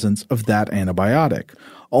the presence of that antibiotic.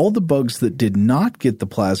 All the bugs that did not get the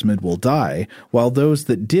plasmid will die, while those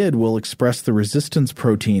that did will express the resistance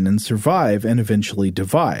protein and survive and eventually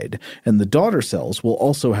divide, and the daughter cells will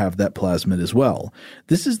also have that plasmid as well.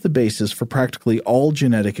 This is the basis for practically all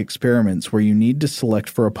genetic experiments where you need to select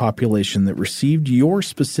for a population that received your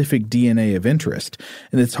specific DNA of interest,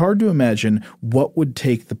 and it's hard to imagine what would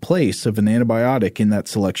take the place of an antibiotic in that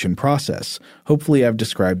selection process. Hopefully I've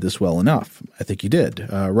described this well enough. I think you did.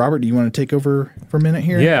 Robert, do you want to take over for a minute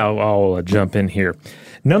here? Yeah, I'll jump in here.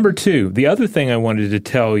 Number two, the other thing I wanted to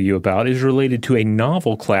tell you about is related to a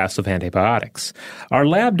novel class of antibiotics. Our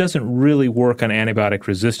lab doesn't really work on antibiotic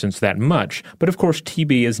resistance that much, but of course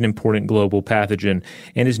TB is an important global pathogen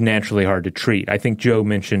and is naturally hard to treat. I think Joe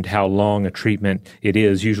mentioned how long a treatment it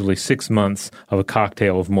is, usually 6 months of a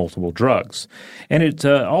cocktail of multiple drugs. And it's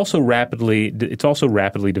also rapidly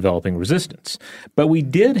developing resistance. But we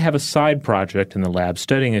did have a side project in the lab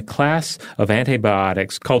studying a class of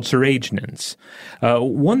antibiotics called seraginins.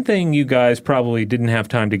 One thing you guys probably didn't have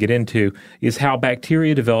time to get into is how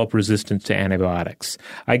bacteria develop resistance to antibiotics.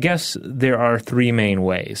 I guess there are three main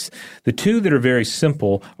ways. The two that are very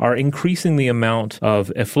simple are increasing the amount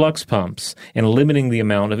of efflux pumps and limiting the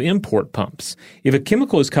amount of import pumps. If a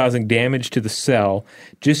chemical is causing damage to the cell,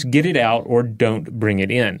 just get it out or don't bring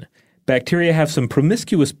it in. Bacteria have some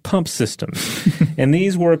promiscuous pump systems, and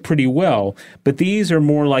these work pretty well, but these are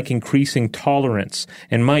more like increasing tolerance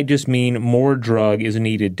and might just mean more drug is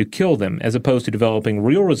needed to kill them, as opposed to developing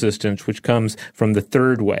real resistance, which comes from the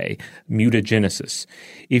third way, mutagenesis.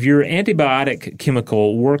 If your antibiotic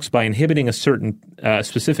chemical works by inhibiting a certain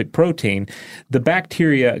specific protein, the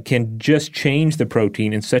bacteria can just change the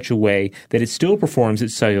protein in such a way that it still performs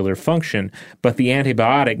its cellular function, but the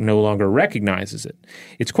antibiotic no longer recognizes it.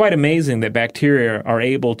 It's quite amazing that bacteria are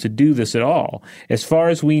able to do this at all. As far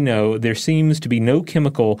as we know, there seems to be no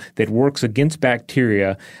chemical that works against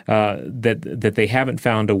bacteria that they haven't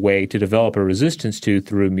found a way to develop a resistance to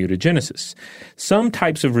through mutagenesis. Some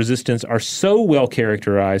types of resistance are so well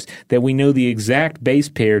characterized that we know the exact base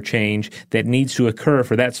pair change that needs to occur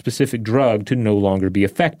for that specific drug to no longer be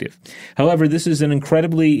effective. However, this is an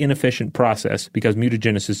incredibly inefficient process because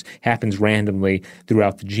mutagenesis happens randomly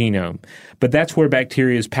throughout the genome. But that's where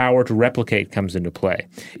bacteria's power to replicate comes into play.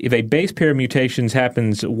 If a base pair mutations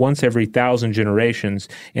happens once every 1,000 generations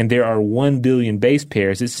and there are 1 billion base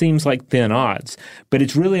pairs, it seems like thin odds. But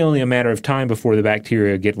it's really only a matter of time before the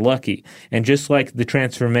bacteria get lucky. And just like the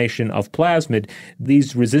transformation of plasmid,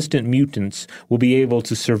 these resistant mutants will be able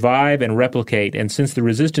to survive and replicate, and since the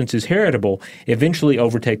resistance is heritable, eventually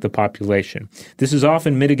overtake the population. This is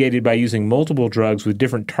often mitigated by using multiple drugs with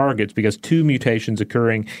different targets because 2 mutations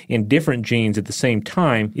occurring in different genes at the same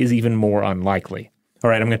time is even more unlikely. All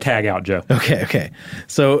right, I'm going to tag out, Joe. Okay.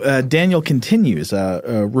 So Daniel continues,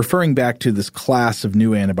 referring back to this class of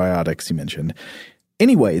new antibiotics he mentioned.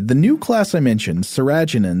 Anyway, the new class I mentioned,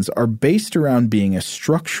 Seraginins, are based around being a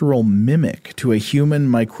structural mimic to a human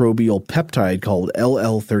microbial peptide called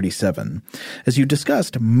LL37. As you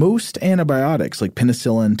discussed, most antibiotics like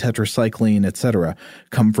penicillin, tetracycline, etc.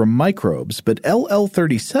 come from microbes, but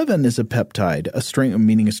LL37 is a peptide,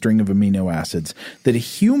 meaning a string of amino acids, that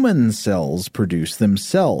human cells produce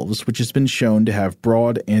themselves, which has been shown to have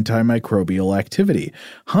broad antimicrobial activity.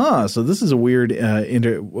 So this is a weird,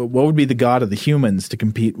 what would be the god of the humans to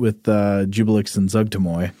compete with Jubilix and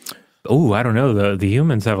Zuggtmoy? Oh, I don't know. The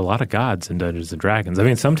humans have a lot of gods in Dungeons and Dragons. I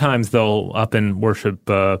mean, sometimes they'll up and worship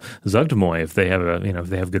Zuggtmoy if they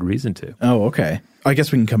have good reason to. Oh, okay. I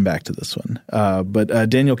guess we can come back to this one. But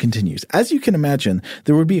Daniel continues. As you can imagine,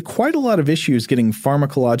 there would be quite a lot of issues getting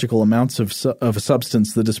pharmacological amounts of a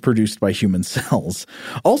substance that is produced by human cells.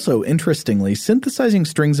 Also, interestingly, synthesizing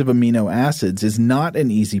strings of amino acids is not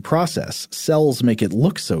an easy process. Cells make it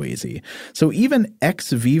look so easy. So even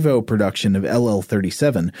ex vivo production of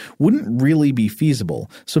LL37 wouldn't really be feasible.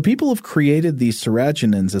 So people have created these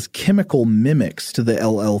Seraginins as chemical mimics to the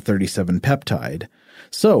LL37 peptide.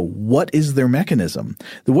 So, what is their mechanism?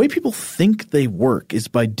 The way people think they work is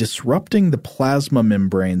by disrupting the plasma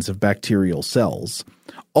membranes of bacterial cells.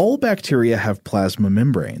 All bacteria have plasma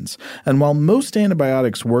membranes, and while most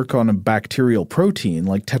antibiotics work on a bacterial protein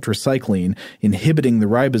like tetracycline inhibiting the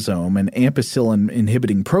ribosome and ampicillin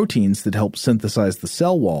inhibiting proteins that help synthesize the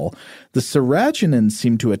cell wall, the Seraginins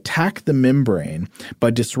seem to attack the membrane by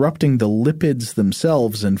disrupting the lipids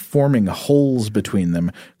themselves and forming holes between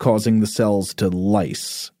them, causing the cells to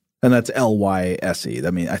lyse. And that's L-Y-S-E.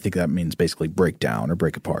 I think that means basically break down or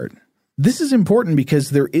break apart. This is important because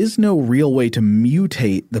there is no real way to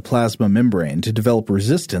mutate the plasma membrane to develop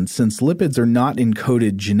resistance since lipids are not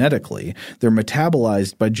encoded genetically. They're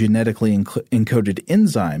metabolized by genetically encoded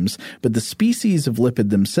enzymes, but the species of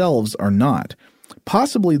lipid themselves are not.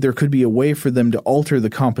 Possibly there could be a way for them to alter the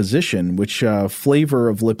composition, which flavor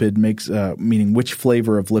of lipid makes, meaning which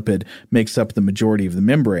flavor of lipid makes up the majority of the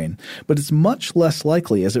membrane. But it's much less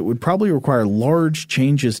likely as it would probably require large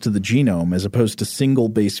changes to the genome as opposed to single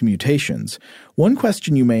base mutations. One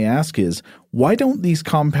question you may ask is, why don't these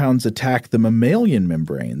compounds attack the mammalian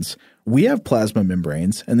membranes? We have plasma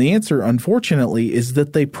membranes, and the answer, unfortunately, is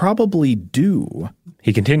that they probably do.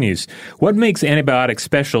 He continues, what makes antibiotics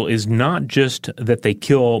special is not just that they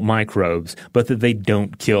kill microbes, but that they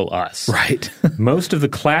don't kill us. Right. Most of the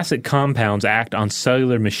classic compounds act on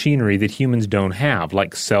cellular machinery that humans don't have,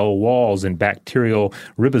 like cell walls and bacterial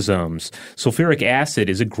ribosomes. Sulfuric acid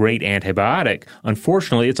is a great antibiotic.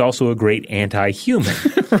 Unfortunately, it's also a great anti-human.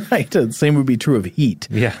 Right. The same would be true of heat.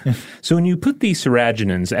 Yeah. So when you put these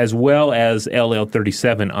Seraginins as well as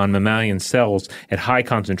LL37 on mammalian cells at high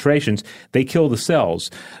concentrations, they kill the cells.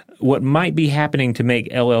 What might be happening to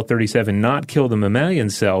make LL37 not kill the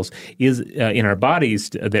mammalian cells is in our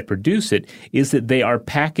bodies that produce it is that they are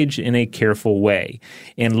packaged in a careful way,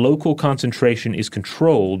 and local concentration is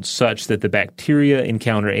controlled such that the bacteria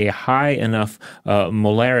encounter a high enough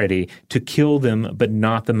molarity to kill them but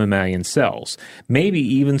not the mammalian cells, maybe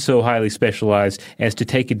even so highly specialized as to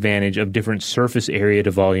take advantage of different surface area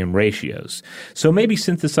to volume ratios. So maybe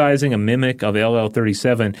synthesizing a mimic of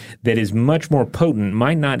LL37 that is much more potent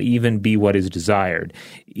might not even be what is desired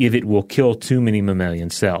if it will kill too many mammalian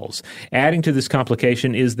cells. Adding to this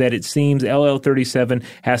complication is that it seems LL37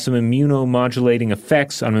 has some immunomodulating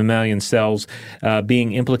effects on mammalian cells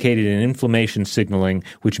being implicated in inflammation signaling,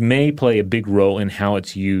 which may play a big role in how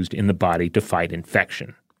it's used in the body to fight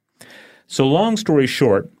infection. So long story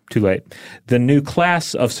short, too late, the new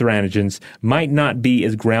class of Seraginins might not be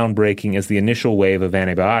as groundbreaking as the initial wave of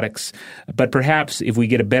antibiotics, but perhaps if we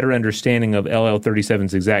get a better understanding of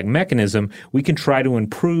LL37's exact mechanism, we can try to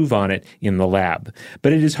improve on it in the lab.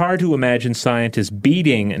 But it is hard to imagine scientists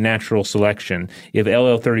beating natural selection if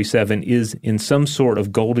LL37 is in some sort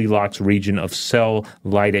of Goldilocks region of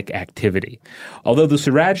cell-lytic activity. Although the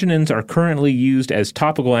Seraginins are currently used as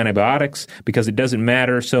topical antibiotics because it doesn't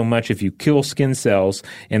matter so much if you kill skin cells,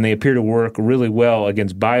 and they appear to work really well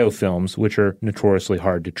against biofilms, which are notoriously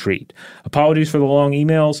hard to treat. Apologies for the long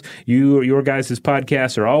emails. Your guys'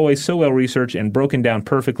 podcasts are always so well-researched and broken down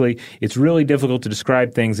perfectly. It's really difficult to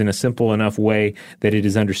describe things in a simple enough way that it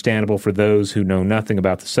is understandable for those who know nothing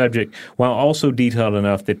about the subject, while also detailed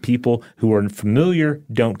enough that people who are familiar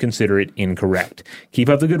don't consider it incorrect. Keep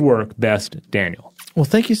up the good work. Best, Daniel. Well,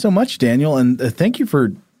 thank you so much, Daniel, and thank you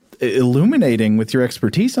for illuminating with your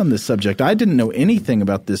expertise on this subject. I didn't know anything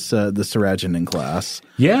about this the Saragenin class.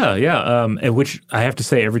 Yeah. Which I have to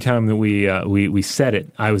say, every time that we said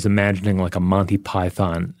it, I was imagining like a Monty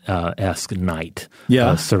Python-esque knight,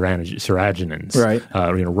 Saragenins, right?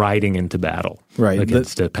 Riding into battle, right,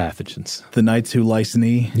 against pathogens. The knights who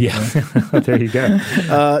Lysine. Yeah, there you go.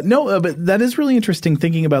 But that is really interesting.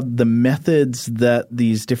 Thinking about the methods that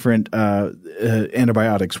these different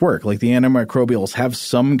antibiotics work, like the antimicrobials have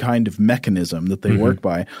some kind of mechanism that they work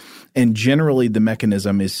by. And generally the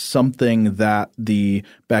mechanism is something that the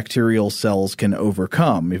bacterial cells can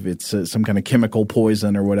overcome, if it's some kind of chemical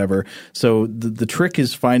poison or whatever. So the trick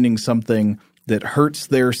is finding something that hurts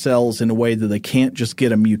their cells in a way that they can't just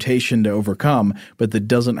get a mutation to overcome, but that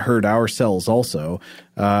doesn't hurt our cells also.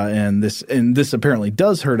 And this apparently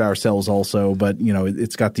does hurt our cells also, but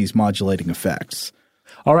it's got these modulating effects.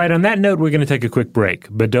 All right, on that note, we're going to take a quick break.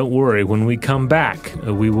 But don't worry, when we come back,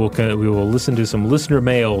 we will listen to some listener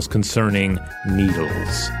mails concerning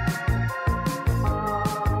needles.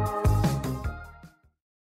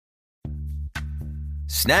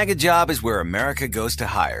 Snag-a-Job is where America goes to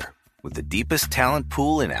hire, with the deepest talent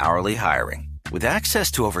pool in hourly hiring. With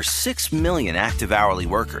access to over 6 million active hourly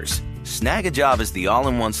workers, Snag-a-Job is the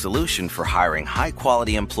all-in-one solution for hiring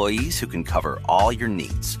high-quality employees who can cover all your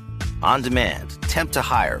needs. On demand, temp to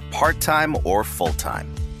hire, part-time or full-time.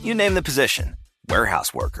 You name the position.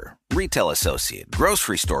 Warehouse worker, retail associate,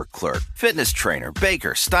 grocery store clerk, fitness trainer,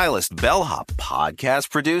 baker, stylist, bellhop, podcast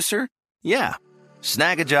producer. Yeah,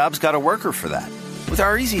 Snag-a-Job's got a worker for that. With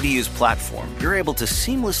our easy-to-use platform, you're able to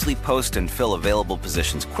seamlessly post and fill available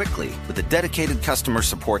positions quickly with a dedicated customer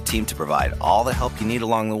support team to provide all the help you need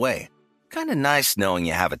along the way. Kind of nice knowing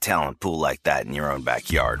you have a talent pool like that in your own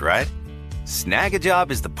backyard, right? Snag-a-Job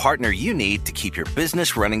is the partner you need to keep your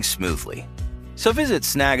business running smoothly. So visit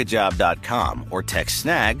snagajob.com or text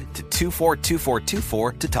snag to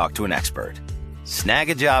 242424 to talk to an expert.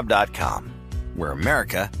 Snagajob.com, where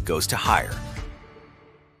America goes to hire.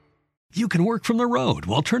 You can work from the road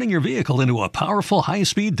while turning your vehicle into a powerful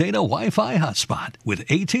high-speed data Wi-Fi hotspot with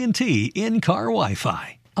AT&T in-car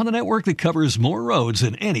Wi-Fi. On the network that covers more roads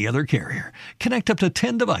than any other carrier. Connect up to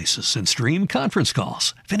 10 devices and stream conference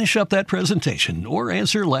calls. Finish up that presentation or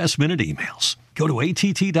answer last-minute emails. Go to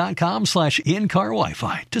att.com/in-car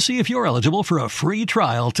Wi-Fi to see if you're eligible for a free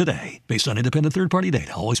trial today. Based on independent third-party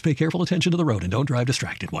data, always pay careful attention to the road and don't drive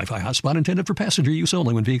distracted. Wi-Fi hotspot intended for passenger use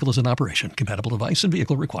only when vehicle is in operation. Compatible device and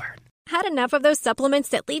vehicle required. Had enough of those supplements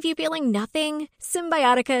that leave you feeling nothing?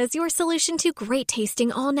 Symbiotica is your solution to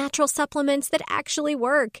great-tasting, all-natural supplements that actually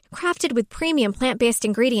work. Crafted with premium plant-based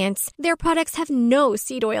ingredients, their products have no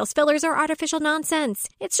seed oils, fillers, or artificial nonsense.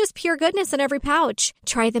 It's just pure goodness in every pouch.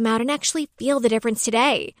 Try them out and actually feel the difference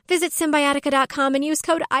today. Visit Symbiotica.com and use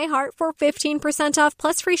code IHEART for 15% off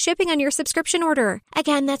plus free shipping on your subscription order.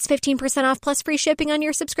 Again, that's 15% off plus free shipping on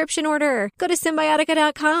your subscription order. Go to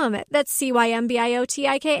Symbiotica.com. That's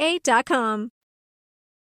CYMBIOTIKA.com.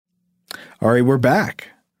 All right, we're back.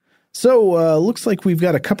 So looks like we've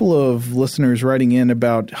got a couple of listeners writing in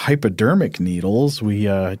about hypodermic needles. We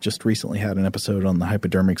just recently had an episode on the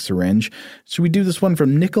hypodermic syringe. Should we do this one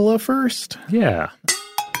from Nicola first? Yeah.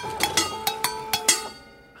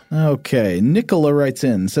 Okay, Nicola writes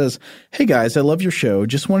in, says, "Hey guys, I love your show.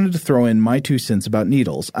 Just wanted to throw in my 2 cents about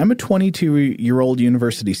needles. I'm a 22-year-old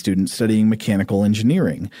university student studying mechanical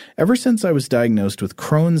engineering. Ever since I was diagnosed with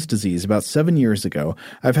Crohn's disease about 7 years ago,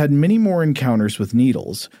 I've had many more encounters with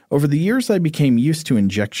needles. Over the years, I became used to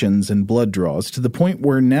injections and blood draws to the point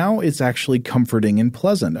where now it's actually comforting and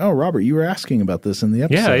pleasant." Oh, Robert, you were asking about this in the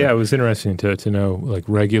episode. Yeah, it was interesting to know, like,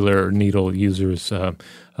 regular needle users, how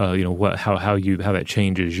that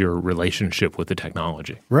changes your relationship with the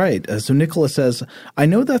technology. Right. So Nicola says, "I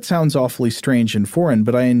know that sounds awfully strange and foreign,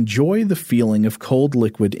 but I enjoy the feeling of cold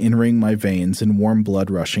liquid entering my veins and warm blood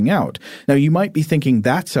rushing out. Now, you might be thinking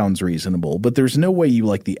that sounds reasonable, but there's no way you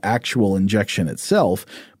like the actual injection itself.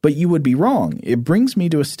 But you would be wrong. It brings me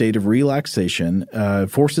to a state of relaxation,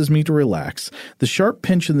 forces me to relax. The sharp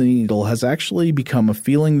pinch of the needle has actually become a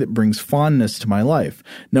feeling that brings fondness to my life.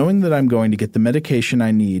 Knowing that I'm going to get the medication I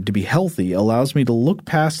need to be healthy allows me to look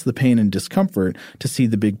past the pain and discomfort to see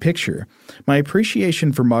the big picture. My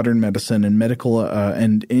appreciation for modern medicine and medical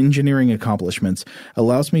and engineering accomplishments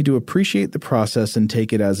allows me to appreciate the process and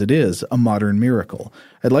take it as it is, a modern miracle.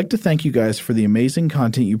 I'd like to thank you guys for the amazing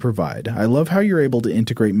content you provide. I love how you're able to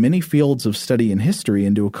integrate many fields of study and history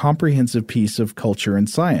into a comprehensive piece of culture and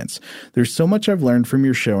science. There's so much I've learned from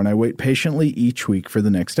your show, and I wait patiently each week for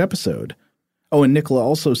the next episode." Oh, and Nicola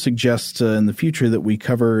also suggests in the future that we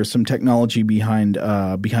cover some technology behind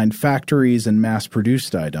factories and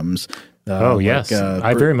mass-produced items. Yes,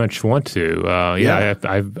 I very much want to.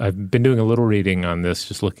 I've been doing a little reading on this,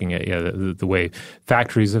 just looking at the way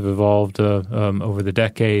factories have evolved over the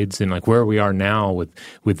decades, and like where we are now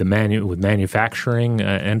with manufacturing,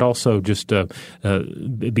 and also just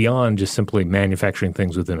beyond just simply manufacturing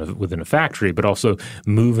things within a factory, but also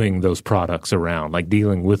moving those products around, like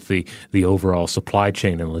dealing with the overall supply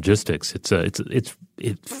chain and logistics. It's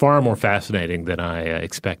far more fascinating than I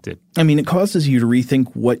expected. I mean, it causes you to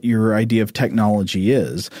rethink what your idea of technology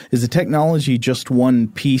is. Is the technology just one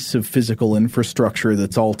piece of physical infrastructure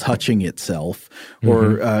that's all touching itself?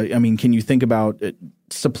 Or, can you think about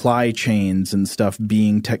supply chains and stuff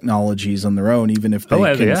being technologies on their own, even if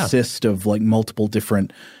they consist of like multiple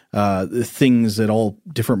different things at all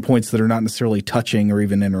different points that are not necessarily touching or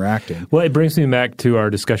even interacting? Well, it brings me back to our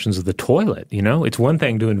discussions of the toilet. It's one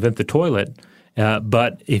thing to invent the toilet,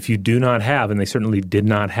 but if you do not have, and they certainly did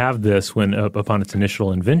not have this when upon its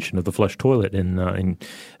initial invention of the flush toilet in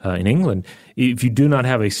England, if you do not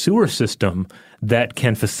have a sewer system that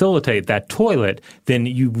can facilitate that toilet, then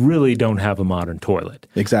you really don't have a modern toilet.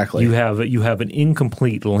 Exactly. You have an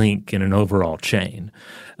incomplete link in an overall chain.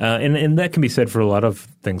 And that can be said for a lot of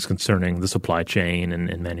things concerning the supply chain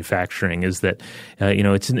and manufacturing, is that,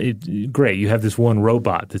 it's great. You have this one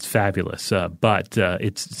robot that's fabulous, but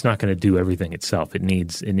it's not going to do everything itself. It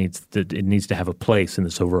needs to have a place in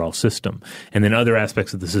this overall system. And then other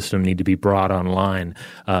aspects of the system need to be brought online,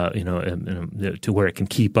 to where it can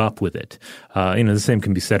keep up with it. The same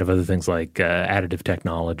can be said of other things like additive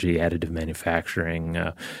technology, additive manufacturing,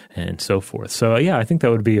 and so forth. So, I think that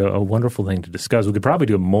would be a wonderful thing to discuss. We could probably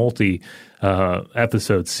do a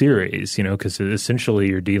multi-episode series, because essentially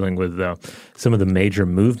you're dealing with some of the major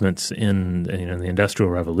movements in the Industrial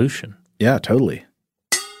Revolution. Yeah, totally.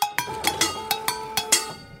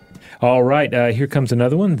 All right, here comes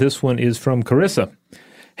another one. This one is from Carissa.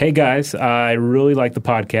 Hey guys, I really like the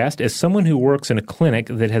podcast. As someone who works in a clinic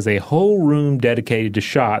that has a whole room dedicated to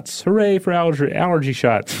shots, hooray for allergy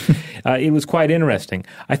shots, it was quite interesting.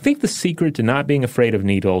 I think the secret to not being afraid of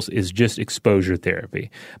needles is just exposure therapy.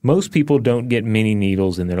 Most people don't get many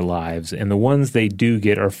needles in their lives, and the ones they do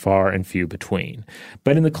get are far and few between.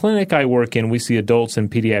 But in the clinic I work in, we see adults and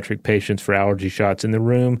pediatric patients for allergy shots, and the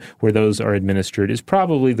room where those are administered is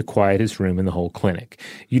probably the quietest room in the whole clinic.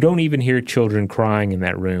 You don't even hear children crying in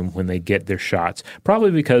that room when they get their shots,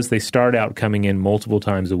 probably because they start out coming in multiple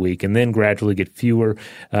times a week and then gradually get fewer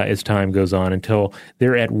as time goes on until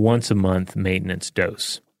they're at once a month maintenance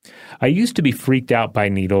dose. I used to be freaked out by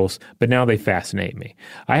needles, but now they fascinate me.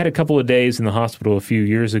 I had a couple of days in the hospital a few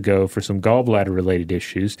years ago for some gallbladder-related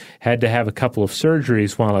issues, had to have a couple of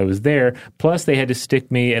surgeries while I was there, plus they had to stick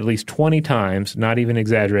me at least 20 times, not even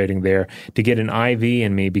exaggerating there, to get an IV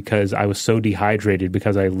in me because I was so dehydrated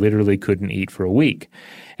because I literally couldn't eat for a week.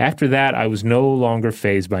 After that, I was no longer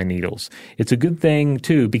fazed by needles. It's a good thing,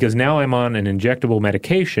 too, because now I'm on an injectable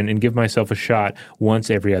medication and give myself a shot once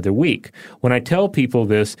every other week. When I tell people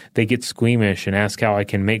this, they get squeamish and ask how I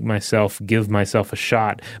can give myself a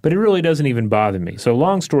shot, but it really doesn't even bother me. So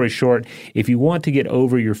long story short, if you want to get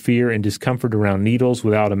over your fear and discomfort around needles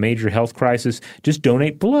without a major health crisis, just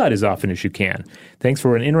donate blood as often as you can. Thanks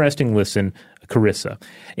for an interesting listen, Carissa.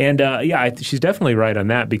 And she's definitely right on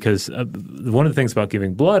that, because one of the things about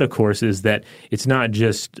giving blood, of course, is that it's not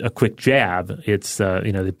just a quick jab. It's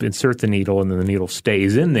they insert the needle and then the needle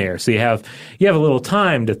stays in there. So you have a little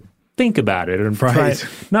time to think about it and try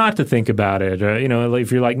not to think about it.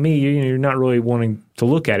 If you're like me, you're not really wanting to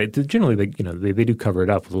look at it. Generally, they do cover it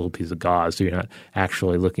up with a little piece of gauze, so you're not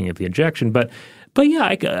actually looking at the injection. But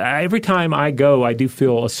every time I go, I do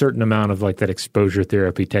feel a certain amount of like that exposure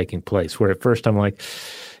therapy taking place, where at first I'm like,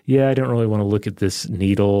 I don't really want to look at this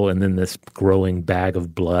needle and then this growing bag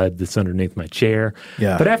of blood that's underneath my chair.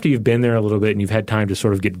 Yeah. But after you've been there a little bit and you've had time to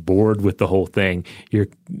sort of get bored with the whole thing, you're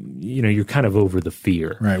kind of over the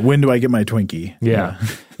fear. Right. When do I get my Twinkie? Yeah.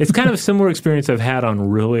 It's kind of a similar experience I've had on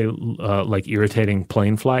really irritating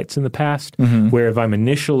plane flights in the past, where if I'm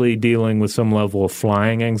initially dealing with some level of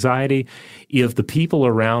flying anxiety, if the people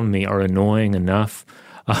around me are annoying enough,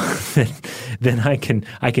 then I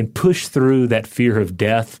can push through that fear of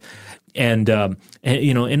death and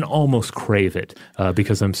almost crave it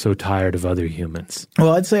because I'm so tired of other humans.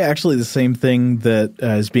 Well, I'd say actually the same thing that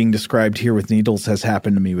is being described here with needles has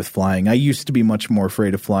happened to me with flying. I used to be much more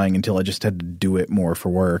afraid of flying until I just had to do it more for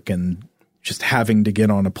work, and just having to get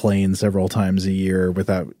on a plane several times a year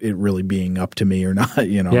without it really being up to me or not,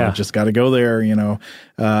 I just got to go there,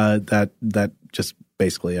 that just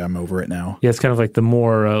basically I'm over it now. Yeah, it's kind of like the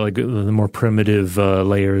more primitive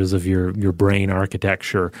layers of your brain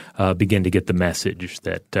architecture begin to get the message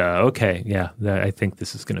that I think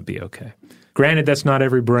this is going to be okay. Granted, that's not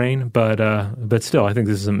every brain, but still, I think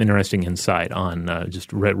this is some interesting insight on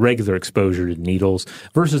just regular exposure to needles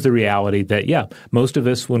versus the reality that, most of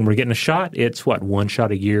us, when we're getting a shot, it's one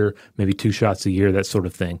shot a year, maybe 2 shots a year, that sort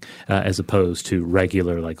of thing, as opposed to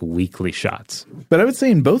regular, weekly shots. But I would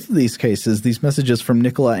say in both of these cases, these messages from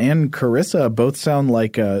Nicola and Carissa both sound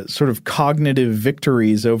like sort of cognitive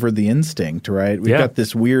victories over the instinct, right? We've got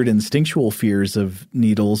this weird instinctual fears of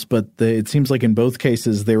needles, but it seems like in both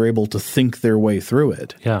cases they were able to think their way through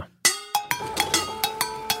it. Yeah.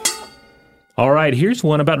 All right, here's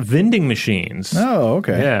one about vending machines. Oh,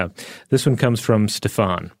 okay. Yeah. This one comes from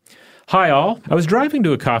Stefan. Hi, all. I was driving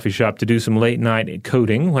to a coffee shop to do some late-night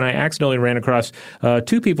coding when I accidentally ran across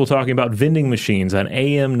 2 people talking about vending machines on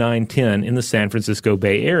AM 910 in the San Francisco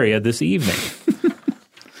Bay Area this evening.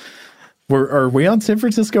 Are we on San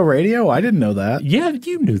Francisco radio? I didn't know that. Yeah,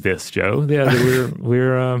 you knew this, Joe. Yeah,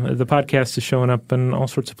 we're the podcast is showing up in all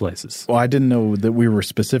sorts of places. Well, I didn't know that we were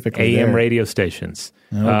specifically AM there. Radio stations.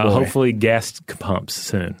 Hopefully gas pumps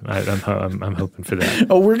soon. I'm hoping for that.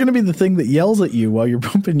 Oh, we're going to be the thing that yells at you while you're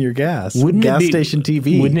pumping your gas. Gas station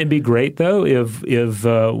TV. Wouldn't it be great though if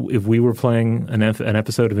we were playing an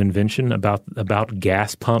episode of Invention about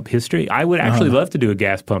gas pump history? I would actually love to do a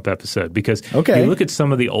gas pump episode because you look at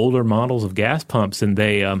some of the older models of gas pumps and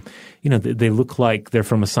they they look like they're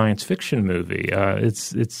from a science fiction movie.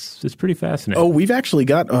 It's pretty fascinating. Oh, we've actually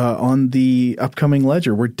got on the upcoming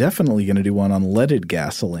Ledger, we're definitely going to do one on leaded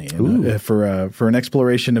gasoline for an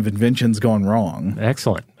exploration of inventions gone wrong.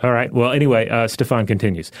 Excellent. All right. Well, anyway, Stefan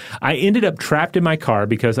continues. I ended up trapped in my car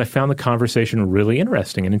because I found the conversation really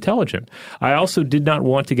interesting and intelligent. I also did not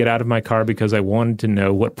want to get out of my car because I wanted to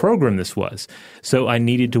know what program this was. So I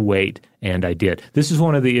needed to wait, and I did. This is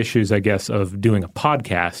one of the issues, I guess, of doing a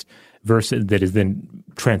podcast versus that is then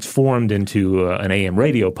transformed into an AM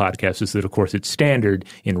radio podcast is that, of course, it's standard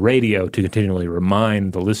in radio to continually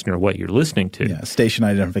remind the listener what you're listening to. Yeah, station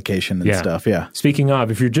identification and stuff, yeah. Speaking of,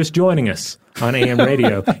 if you're just joining us on AM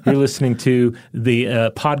radio, you're listening to the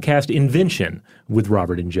podcast Invention with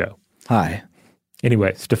Robert and Joe. Hi.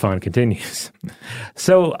 Anyway, Stefan continues.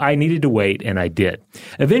 So I needed to wait, and I did.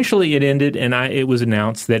 Eventually it ended, and it was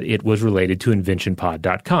announced that it was related to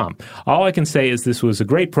InventionPod.com. All I can say is this was a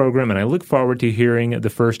great program, and I look forward to hearing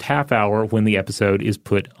the first half hour when the episode is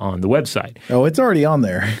put on the website. Oh, it's already on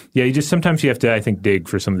there. Yeah, sometimes you have to, I think, dig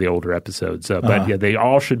for some of the older episodes. But they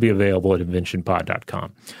all should be available at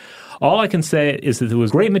InventionPod.com. All I can say is that it was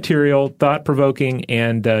great material, thought-provoking,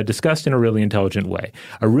 and discussed in a really intelligent way.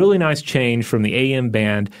 A really nice change from the AM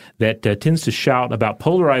band that tends to shout about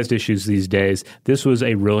polarized issues these days. This was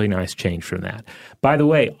a really nice change from that. By the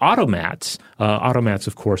way, automats,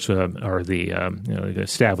 of course, are the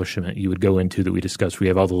establishment you would go into that we discussed. We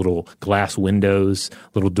have all the little glass windows,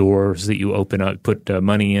 little doors that you open up, put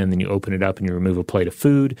money in, then you open it up and you remove a plate of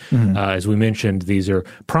food. Mm-hmm. As we mentioned, these are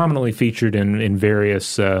prominently featured in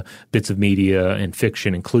various bits of media and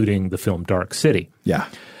fiction, including the film Dark City. Yeah.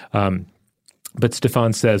 But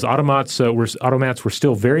Stefan says automats were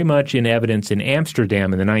still very much in evidence in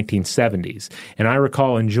Amsterdam in the 1970s, and I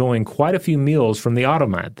recall enjoying quite a few meals from the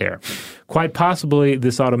automat there. Quite possibly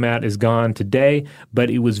this automat is gone today, but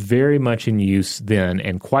it was very much in use then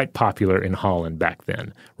and quite popular in Holland back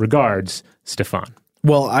then. Regards, Stefan.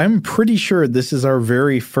 Well, I'm pretty sure this is our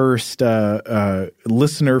very first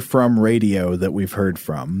listener from radio that we've heard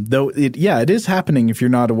from. Though, it is happening if you're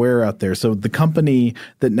not aware out there. So the company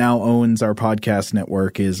that now owns our podcast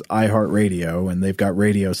network is iHeartRadio, and they've got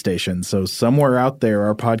radio stations. So somewhere out there,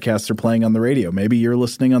 our podcasts are playing on the radio. Maybe you're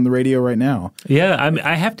listening on the radio right now. Yeah,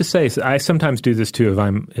 I have to say, I sometimes do this too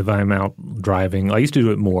if I'm out driving. I used to do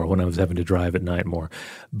it more when I was having to drive at night more.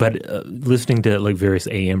 But listening to various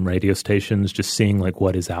AM radio stations, just seeing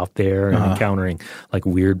what is out there and encountering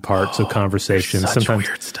weird parts of conversations. Sometimes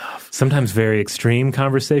weird stuff. Sometimes very extreme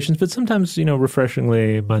conversations, but sometimes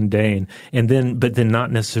refreshingly mundane. But then not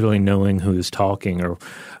necessarily knowing who is talking, or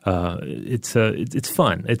it's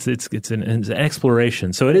fun. It's an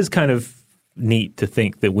exploration. So it is kind of neat to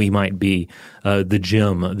think that we might be the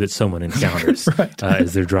gem that someone encounters right.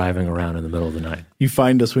 As they're driving around in the middle of the night. You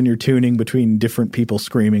find us when you're tuning between different people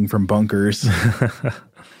screaming from bunkers.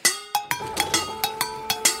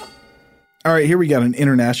 All right, here we got an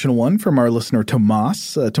international one from our listener,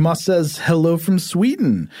 Tomas. Tomas says, hello from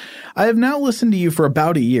Sweden. I have now listened to you for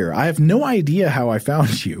about a year. I have no idea how I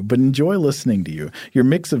found you, but enjoy listening to you. Your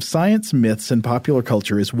mix of science, myths, and popular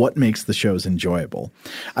culture is what makes the shows enjoyable.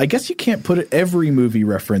 I guess you can't put every movie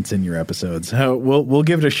reference in your episodes. We'll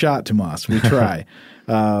give it a shot, Tomas. We try.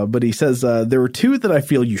 But he says, there were two that I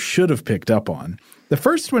feel you should have picked up on. The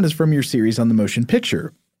first one is from your series on the motion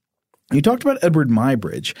picture. You talked about Edward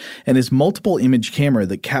Muybridge and his multiple image camera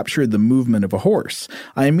that captured the movement of a horse.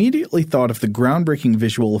 I immediately thought of the groundbreaking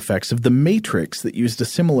visual effects of The Matrix that used a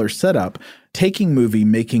similar setup, taking movie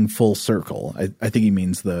making full circle. I think he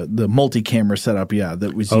means the multi-camera setup,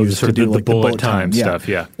 that was used to do like the bullet time stuff,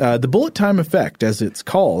 The bullet time effect, as it's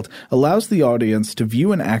called, allows the audience to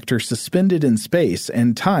view an actor suspended in space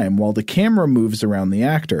and time while the camera moves around the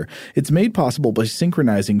actor. It's made possible by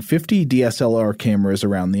synchronizing 50 DSLR cameras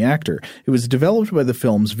around the actor. It was developed by the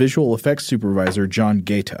film's visual effects supervisor, John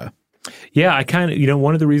Gaeta. Yeah, I kind of,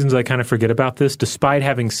 one of the reasons I kind of forget about this, despite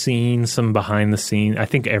having seen some behind the scenes, I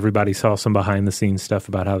think everybody saw some behind the scenes stuff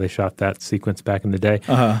about how they shot that sequence back in the day.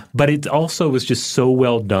 But it also was just so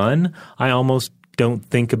well done, I almost don't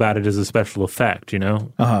think about it as a special effect,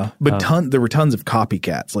 But there were tons of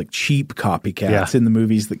copycats, like cheap copycats in the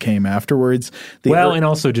movies that came afterwards. And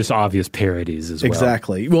also just obvious parodies as well.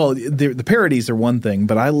 Exactly. Well, the parodies are one thing,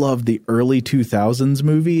 but I love the early 2000s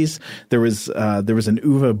movies. There was an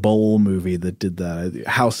Uwe Boll movie that did that,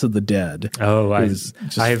 House of the Dead. Oh,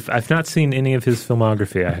 I've not seen any of his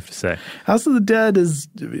filmography, I have to say. House of the Dead is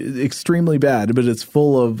extremely bad, but it's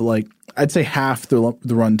full of I'd say half the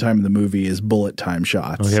runtime of the movie is bullet time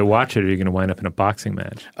shots. Okay, watch it or you're going to wind up in a boxing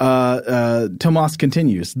match. Tomas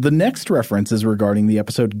continues. The next reference is regarding the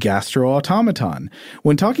episode Gastro-Automaton.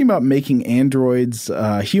 When talking about making androids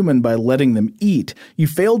human by letting them eat, you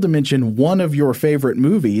failed to mention one of your favorite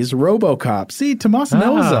movies, RoboCop. See, Tomas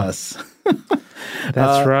knows us.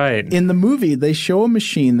 That's right. In the movie, they show a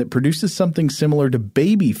machine that produces something similar to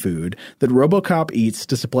baby food that RoboCop eats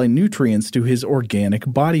to supply nutrients to his organic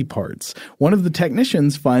body parts. One of the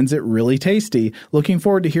technicians finds it really tasty. Looking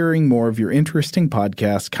forward to hearing more of your interesting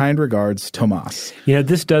podcast. Kind regards, Tomas.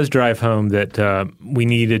 This does drive home that we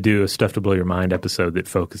need to do a Stuff to Blow Your Mind episode that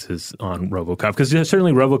focuses on RoboCop, because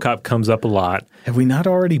certainly RoboCop comes up a lot. Have we not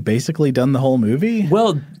already basically done the whole movie?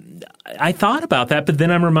 Well, I thought about that, but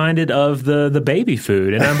then I'm reminded of the baby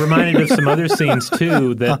food, and I'm reminded of some other scenes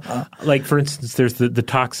too that, like for instance, there's the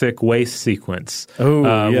toxic waste sequence, which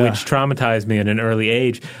traumatized me at an early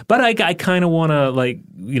age. But I kind of want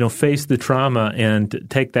to face the trauma and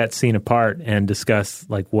take that scene apart and discuss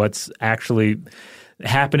what's actually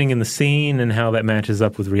happening in the scene and how that matches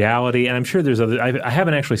up with reality. And I'm sure there's other. I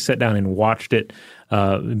haven't actually sat down and watched it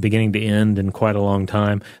beginning to end in quite a long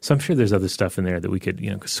time. So I'm sure there's other stuff in there that we could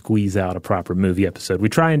squeeze out a proper movie episode. We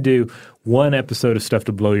try and do one episode of Stuff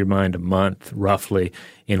to Blow Your Mind a month, roughly,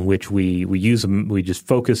 in which we just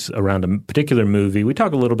focus around a particular movie. We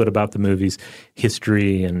talk a little bit about the movie's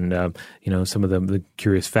history and some of the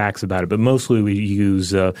curious facts about it, but mostly we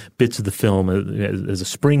use bits of the film as a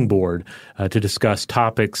springboard to discuss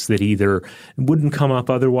topics that either wouldn't come up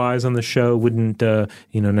otherwise on the show, wouldn't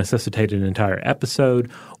necessitate an entire episode,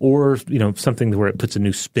 or something where it puts a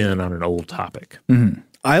new spin on an old topic. Mm-hmm.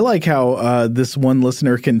 I like how this one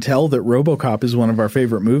listener can tell that RoboCop is one of our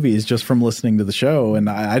favorite movies just from listening to the show, and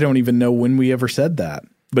I don't even know when we ever said that,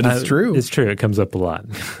 but it's true. It's true. It comes up a lot.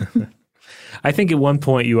 I think at one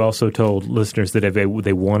point you also told listeners that if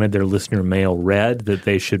they wanted their listener mail read, that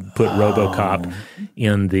they should put RoboCop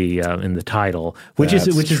in the title, which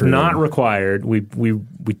is not required. We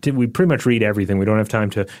pretty much read everything. We don't have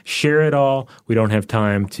time to share it all. We don't have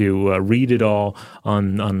time to read it all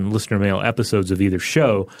on listener mail episodes of either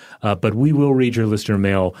show. But we will read your listener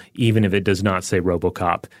mail even if it does not say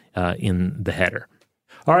RoboCop in the header.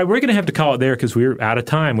 All right, we're going to have to call it there because we're out of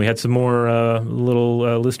time. We had some more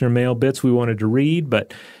little listener mail bits we wanted to read,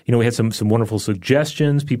 but we had some wonderful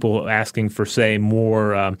suggestions, people asking for, say,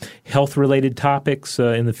 more health-related topics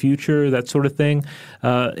in the future, that sort of thing.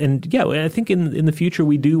 I think in the future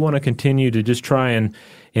we do want to continue to just try and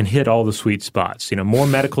hit all the sweet spots. More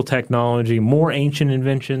medical technology, more ancient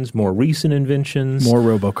inventions, more recent inventions, more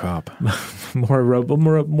RoboCop, more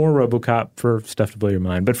RoboCop for Stuff to Blow Your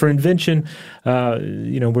Mind. But for invention,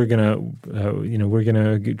 we're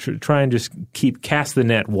gonna try and just cast the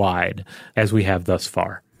net wide as we have thus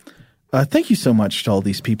far. Thank you so much to all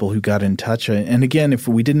these people who got in touch. And again, if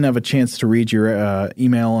we didn't have a chance to read your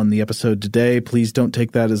email on the episode today, please don't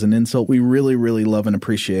take that as an insult. We really, really love and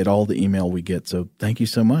appreciate all the email we get. So thank you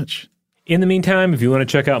so much. In the meantime, if you want to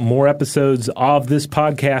check out more episodes of this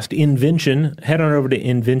podcast, Invention, head on over to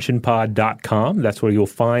inventionpod.com. That's where you'll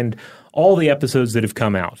find all the episodes that have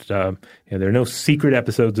come out. There are no secret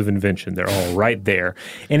episodes of Invention. They're all right there.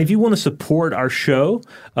 And if you want to support our show,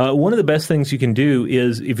 one of the best things you can do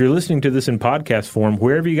is, if you're listening to this in podcast form,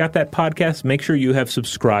 wherever you got that podcast, make sure you have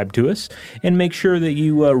subscribed to us and make sure that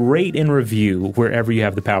you rate and review wherever you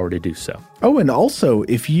have the power to do so. Oh, and also,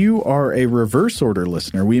 if you are a reverse order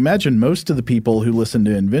listener, we imagine most of the people who listen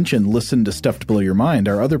to Invention listen to Stuff to Blow Your Mind,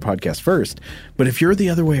 our other podcast, first. But if you're the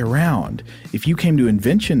other way around, if you came to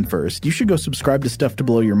Invention first, you should go subscribe to Stuff to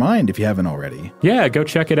Blow Your Mind if you haven't already. Yeah, go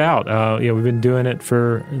check it out. We've been doing it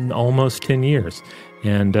for almost 10 years.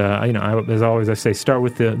 And, as always, I say start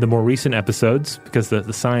with the more recent episodes because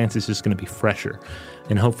the science is just going to be fresher.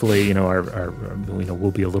 And hopefully,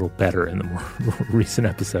 we'll be a little better in the more recent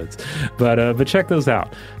episodes. But check those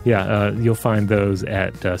out. Yeah, you'll find those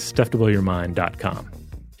at stufftoblowyourmind.com.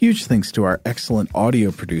 Huge thanks to our excellent audio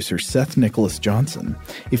producer, Seth Nicholas Johnson.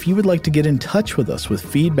 If you would like to get in touch with us with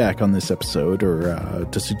feedback on this episode or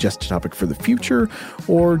to suggest a topic for the future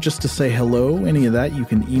or just to say hello, any of that, you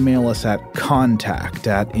can email us at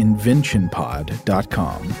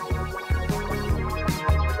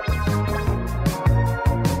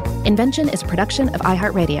contact@inventionpod.com. Invention is a production of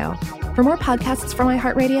iHeartRadio. For more podcasts from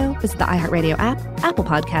iHeartRadio, visit the iHeartRadio app, Apple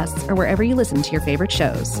Podcasts, or wherever you listen to your favorite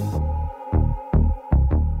shows.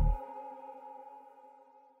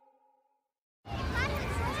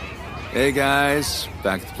 Hey guys,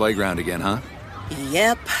 back at the playground again, huh?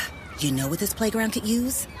 Yep. You know what this playground could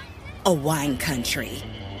use? A wine country.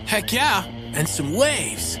 Heck yeah, and some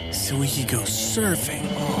waves so we could go surfing.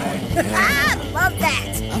 Oh, yeah. Love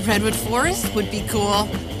that. A redwood forest would be cool.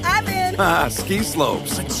 I'm in. Ski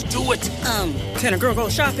slopes. Let's do it. Can a girl go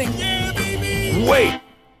shopping? Yeah, baby. Wait.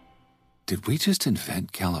 Did we just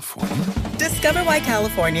invent California? Discover why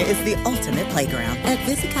California is the ultimate playground at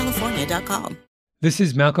visitcalifornia.com. This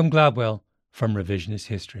is Malcolm Gladwell from Revisionist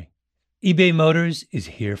History. eBay Motors is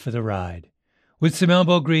here for the ride. With some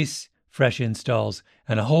elbow grease, fresh installs,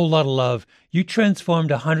 and a whole lot of love, you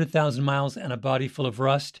transformed 100,000 miles and a body full of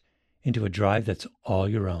rust into a drive that's all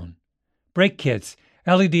your own. Brake kits,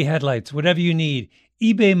 LED headlights, whatever you need,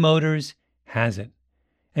 eBay Motors has it.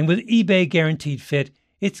 And with eBay Guaranteed Fit,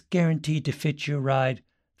 it's guaranteed to fit your ride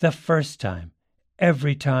the first time,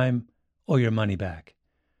 every time, or your money back.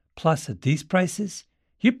 Plus, at these prices,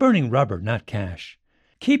 you're burning rubber, not cash.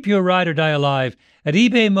 Keep your ride or die alive at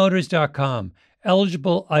ebaymotors.com.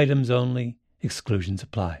 Eligible items only. Exclusions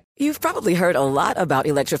apply. You've probably heard a lot about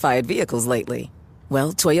electrified vehicles lately.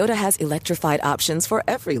 Well, Toyota has electrified options for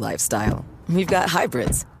every lifestyle. We've got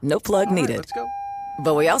hybrids, no plug needed. Let's go.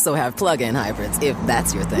 But we also have plug-in hybrids, if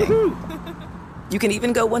that's your thing. Woo-hoo. You can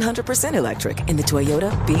even go 100% electric in the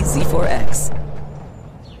Toyota bZ4X.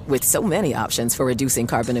 With so many options for reducing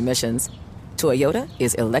carbon emissions, Toyota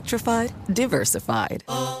is electrified, diversified.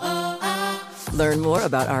 Learn more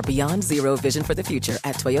about our Beyond Zero vision for the future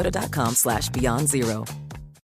at toyota.com/beyond zero.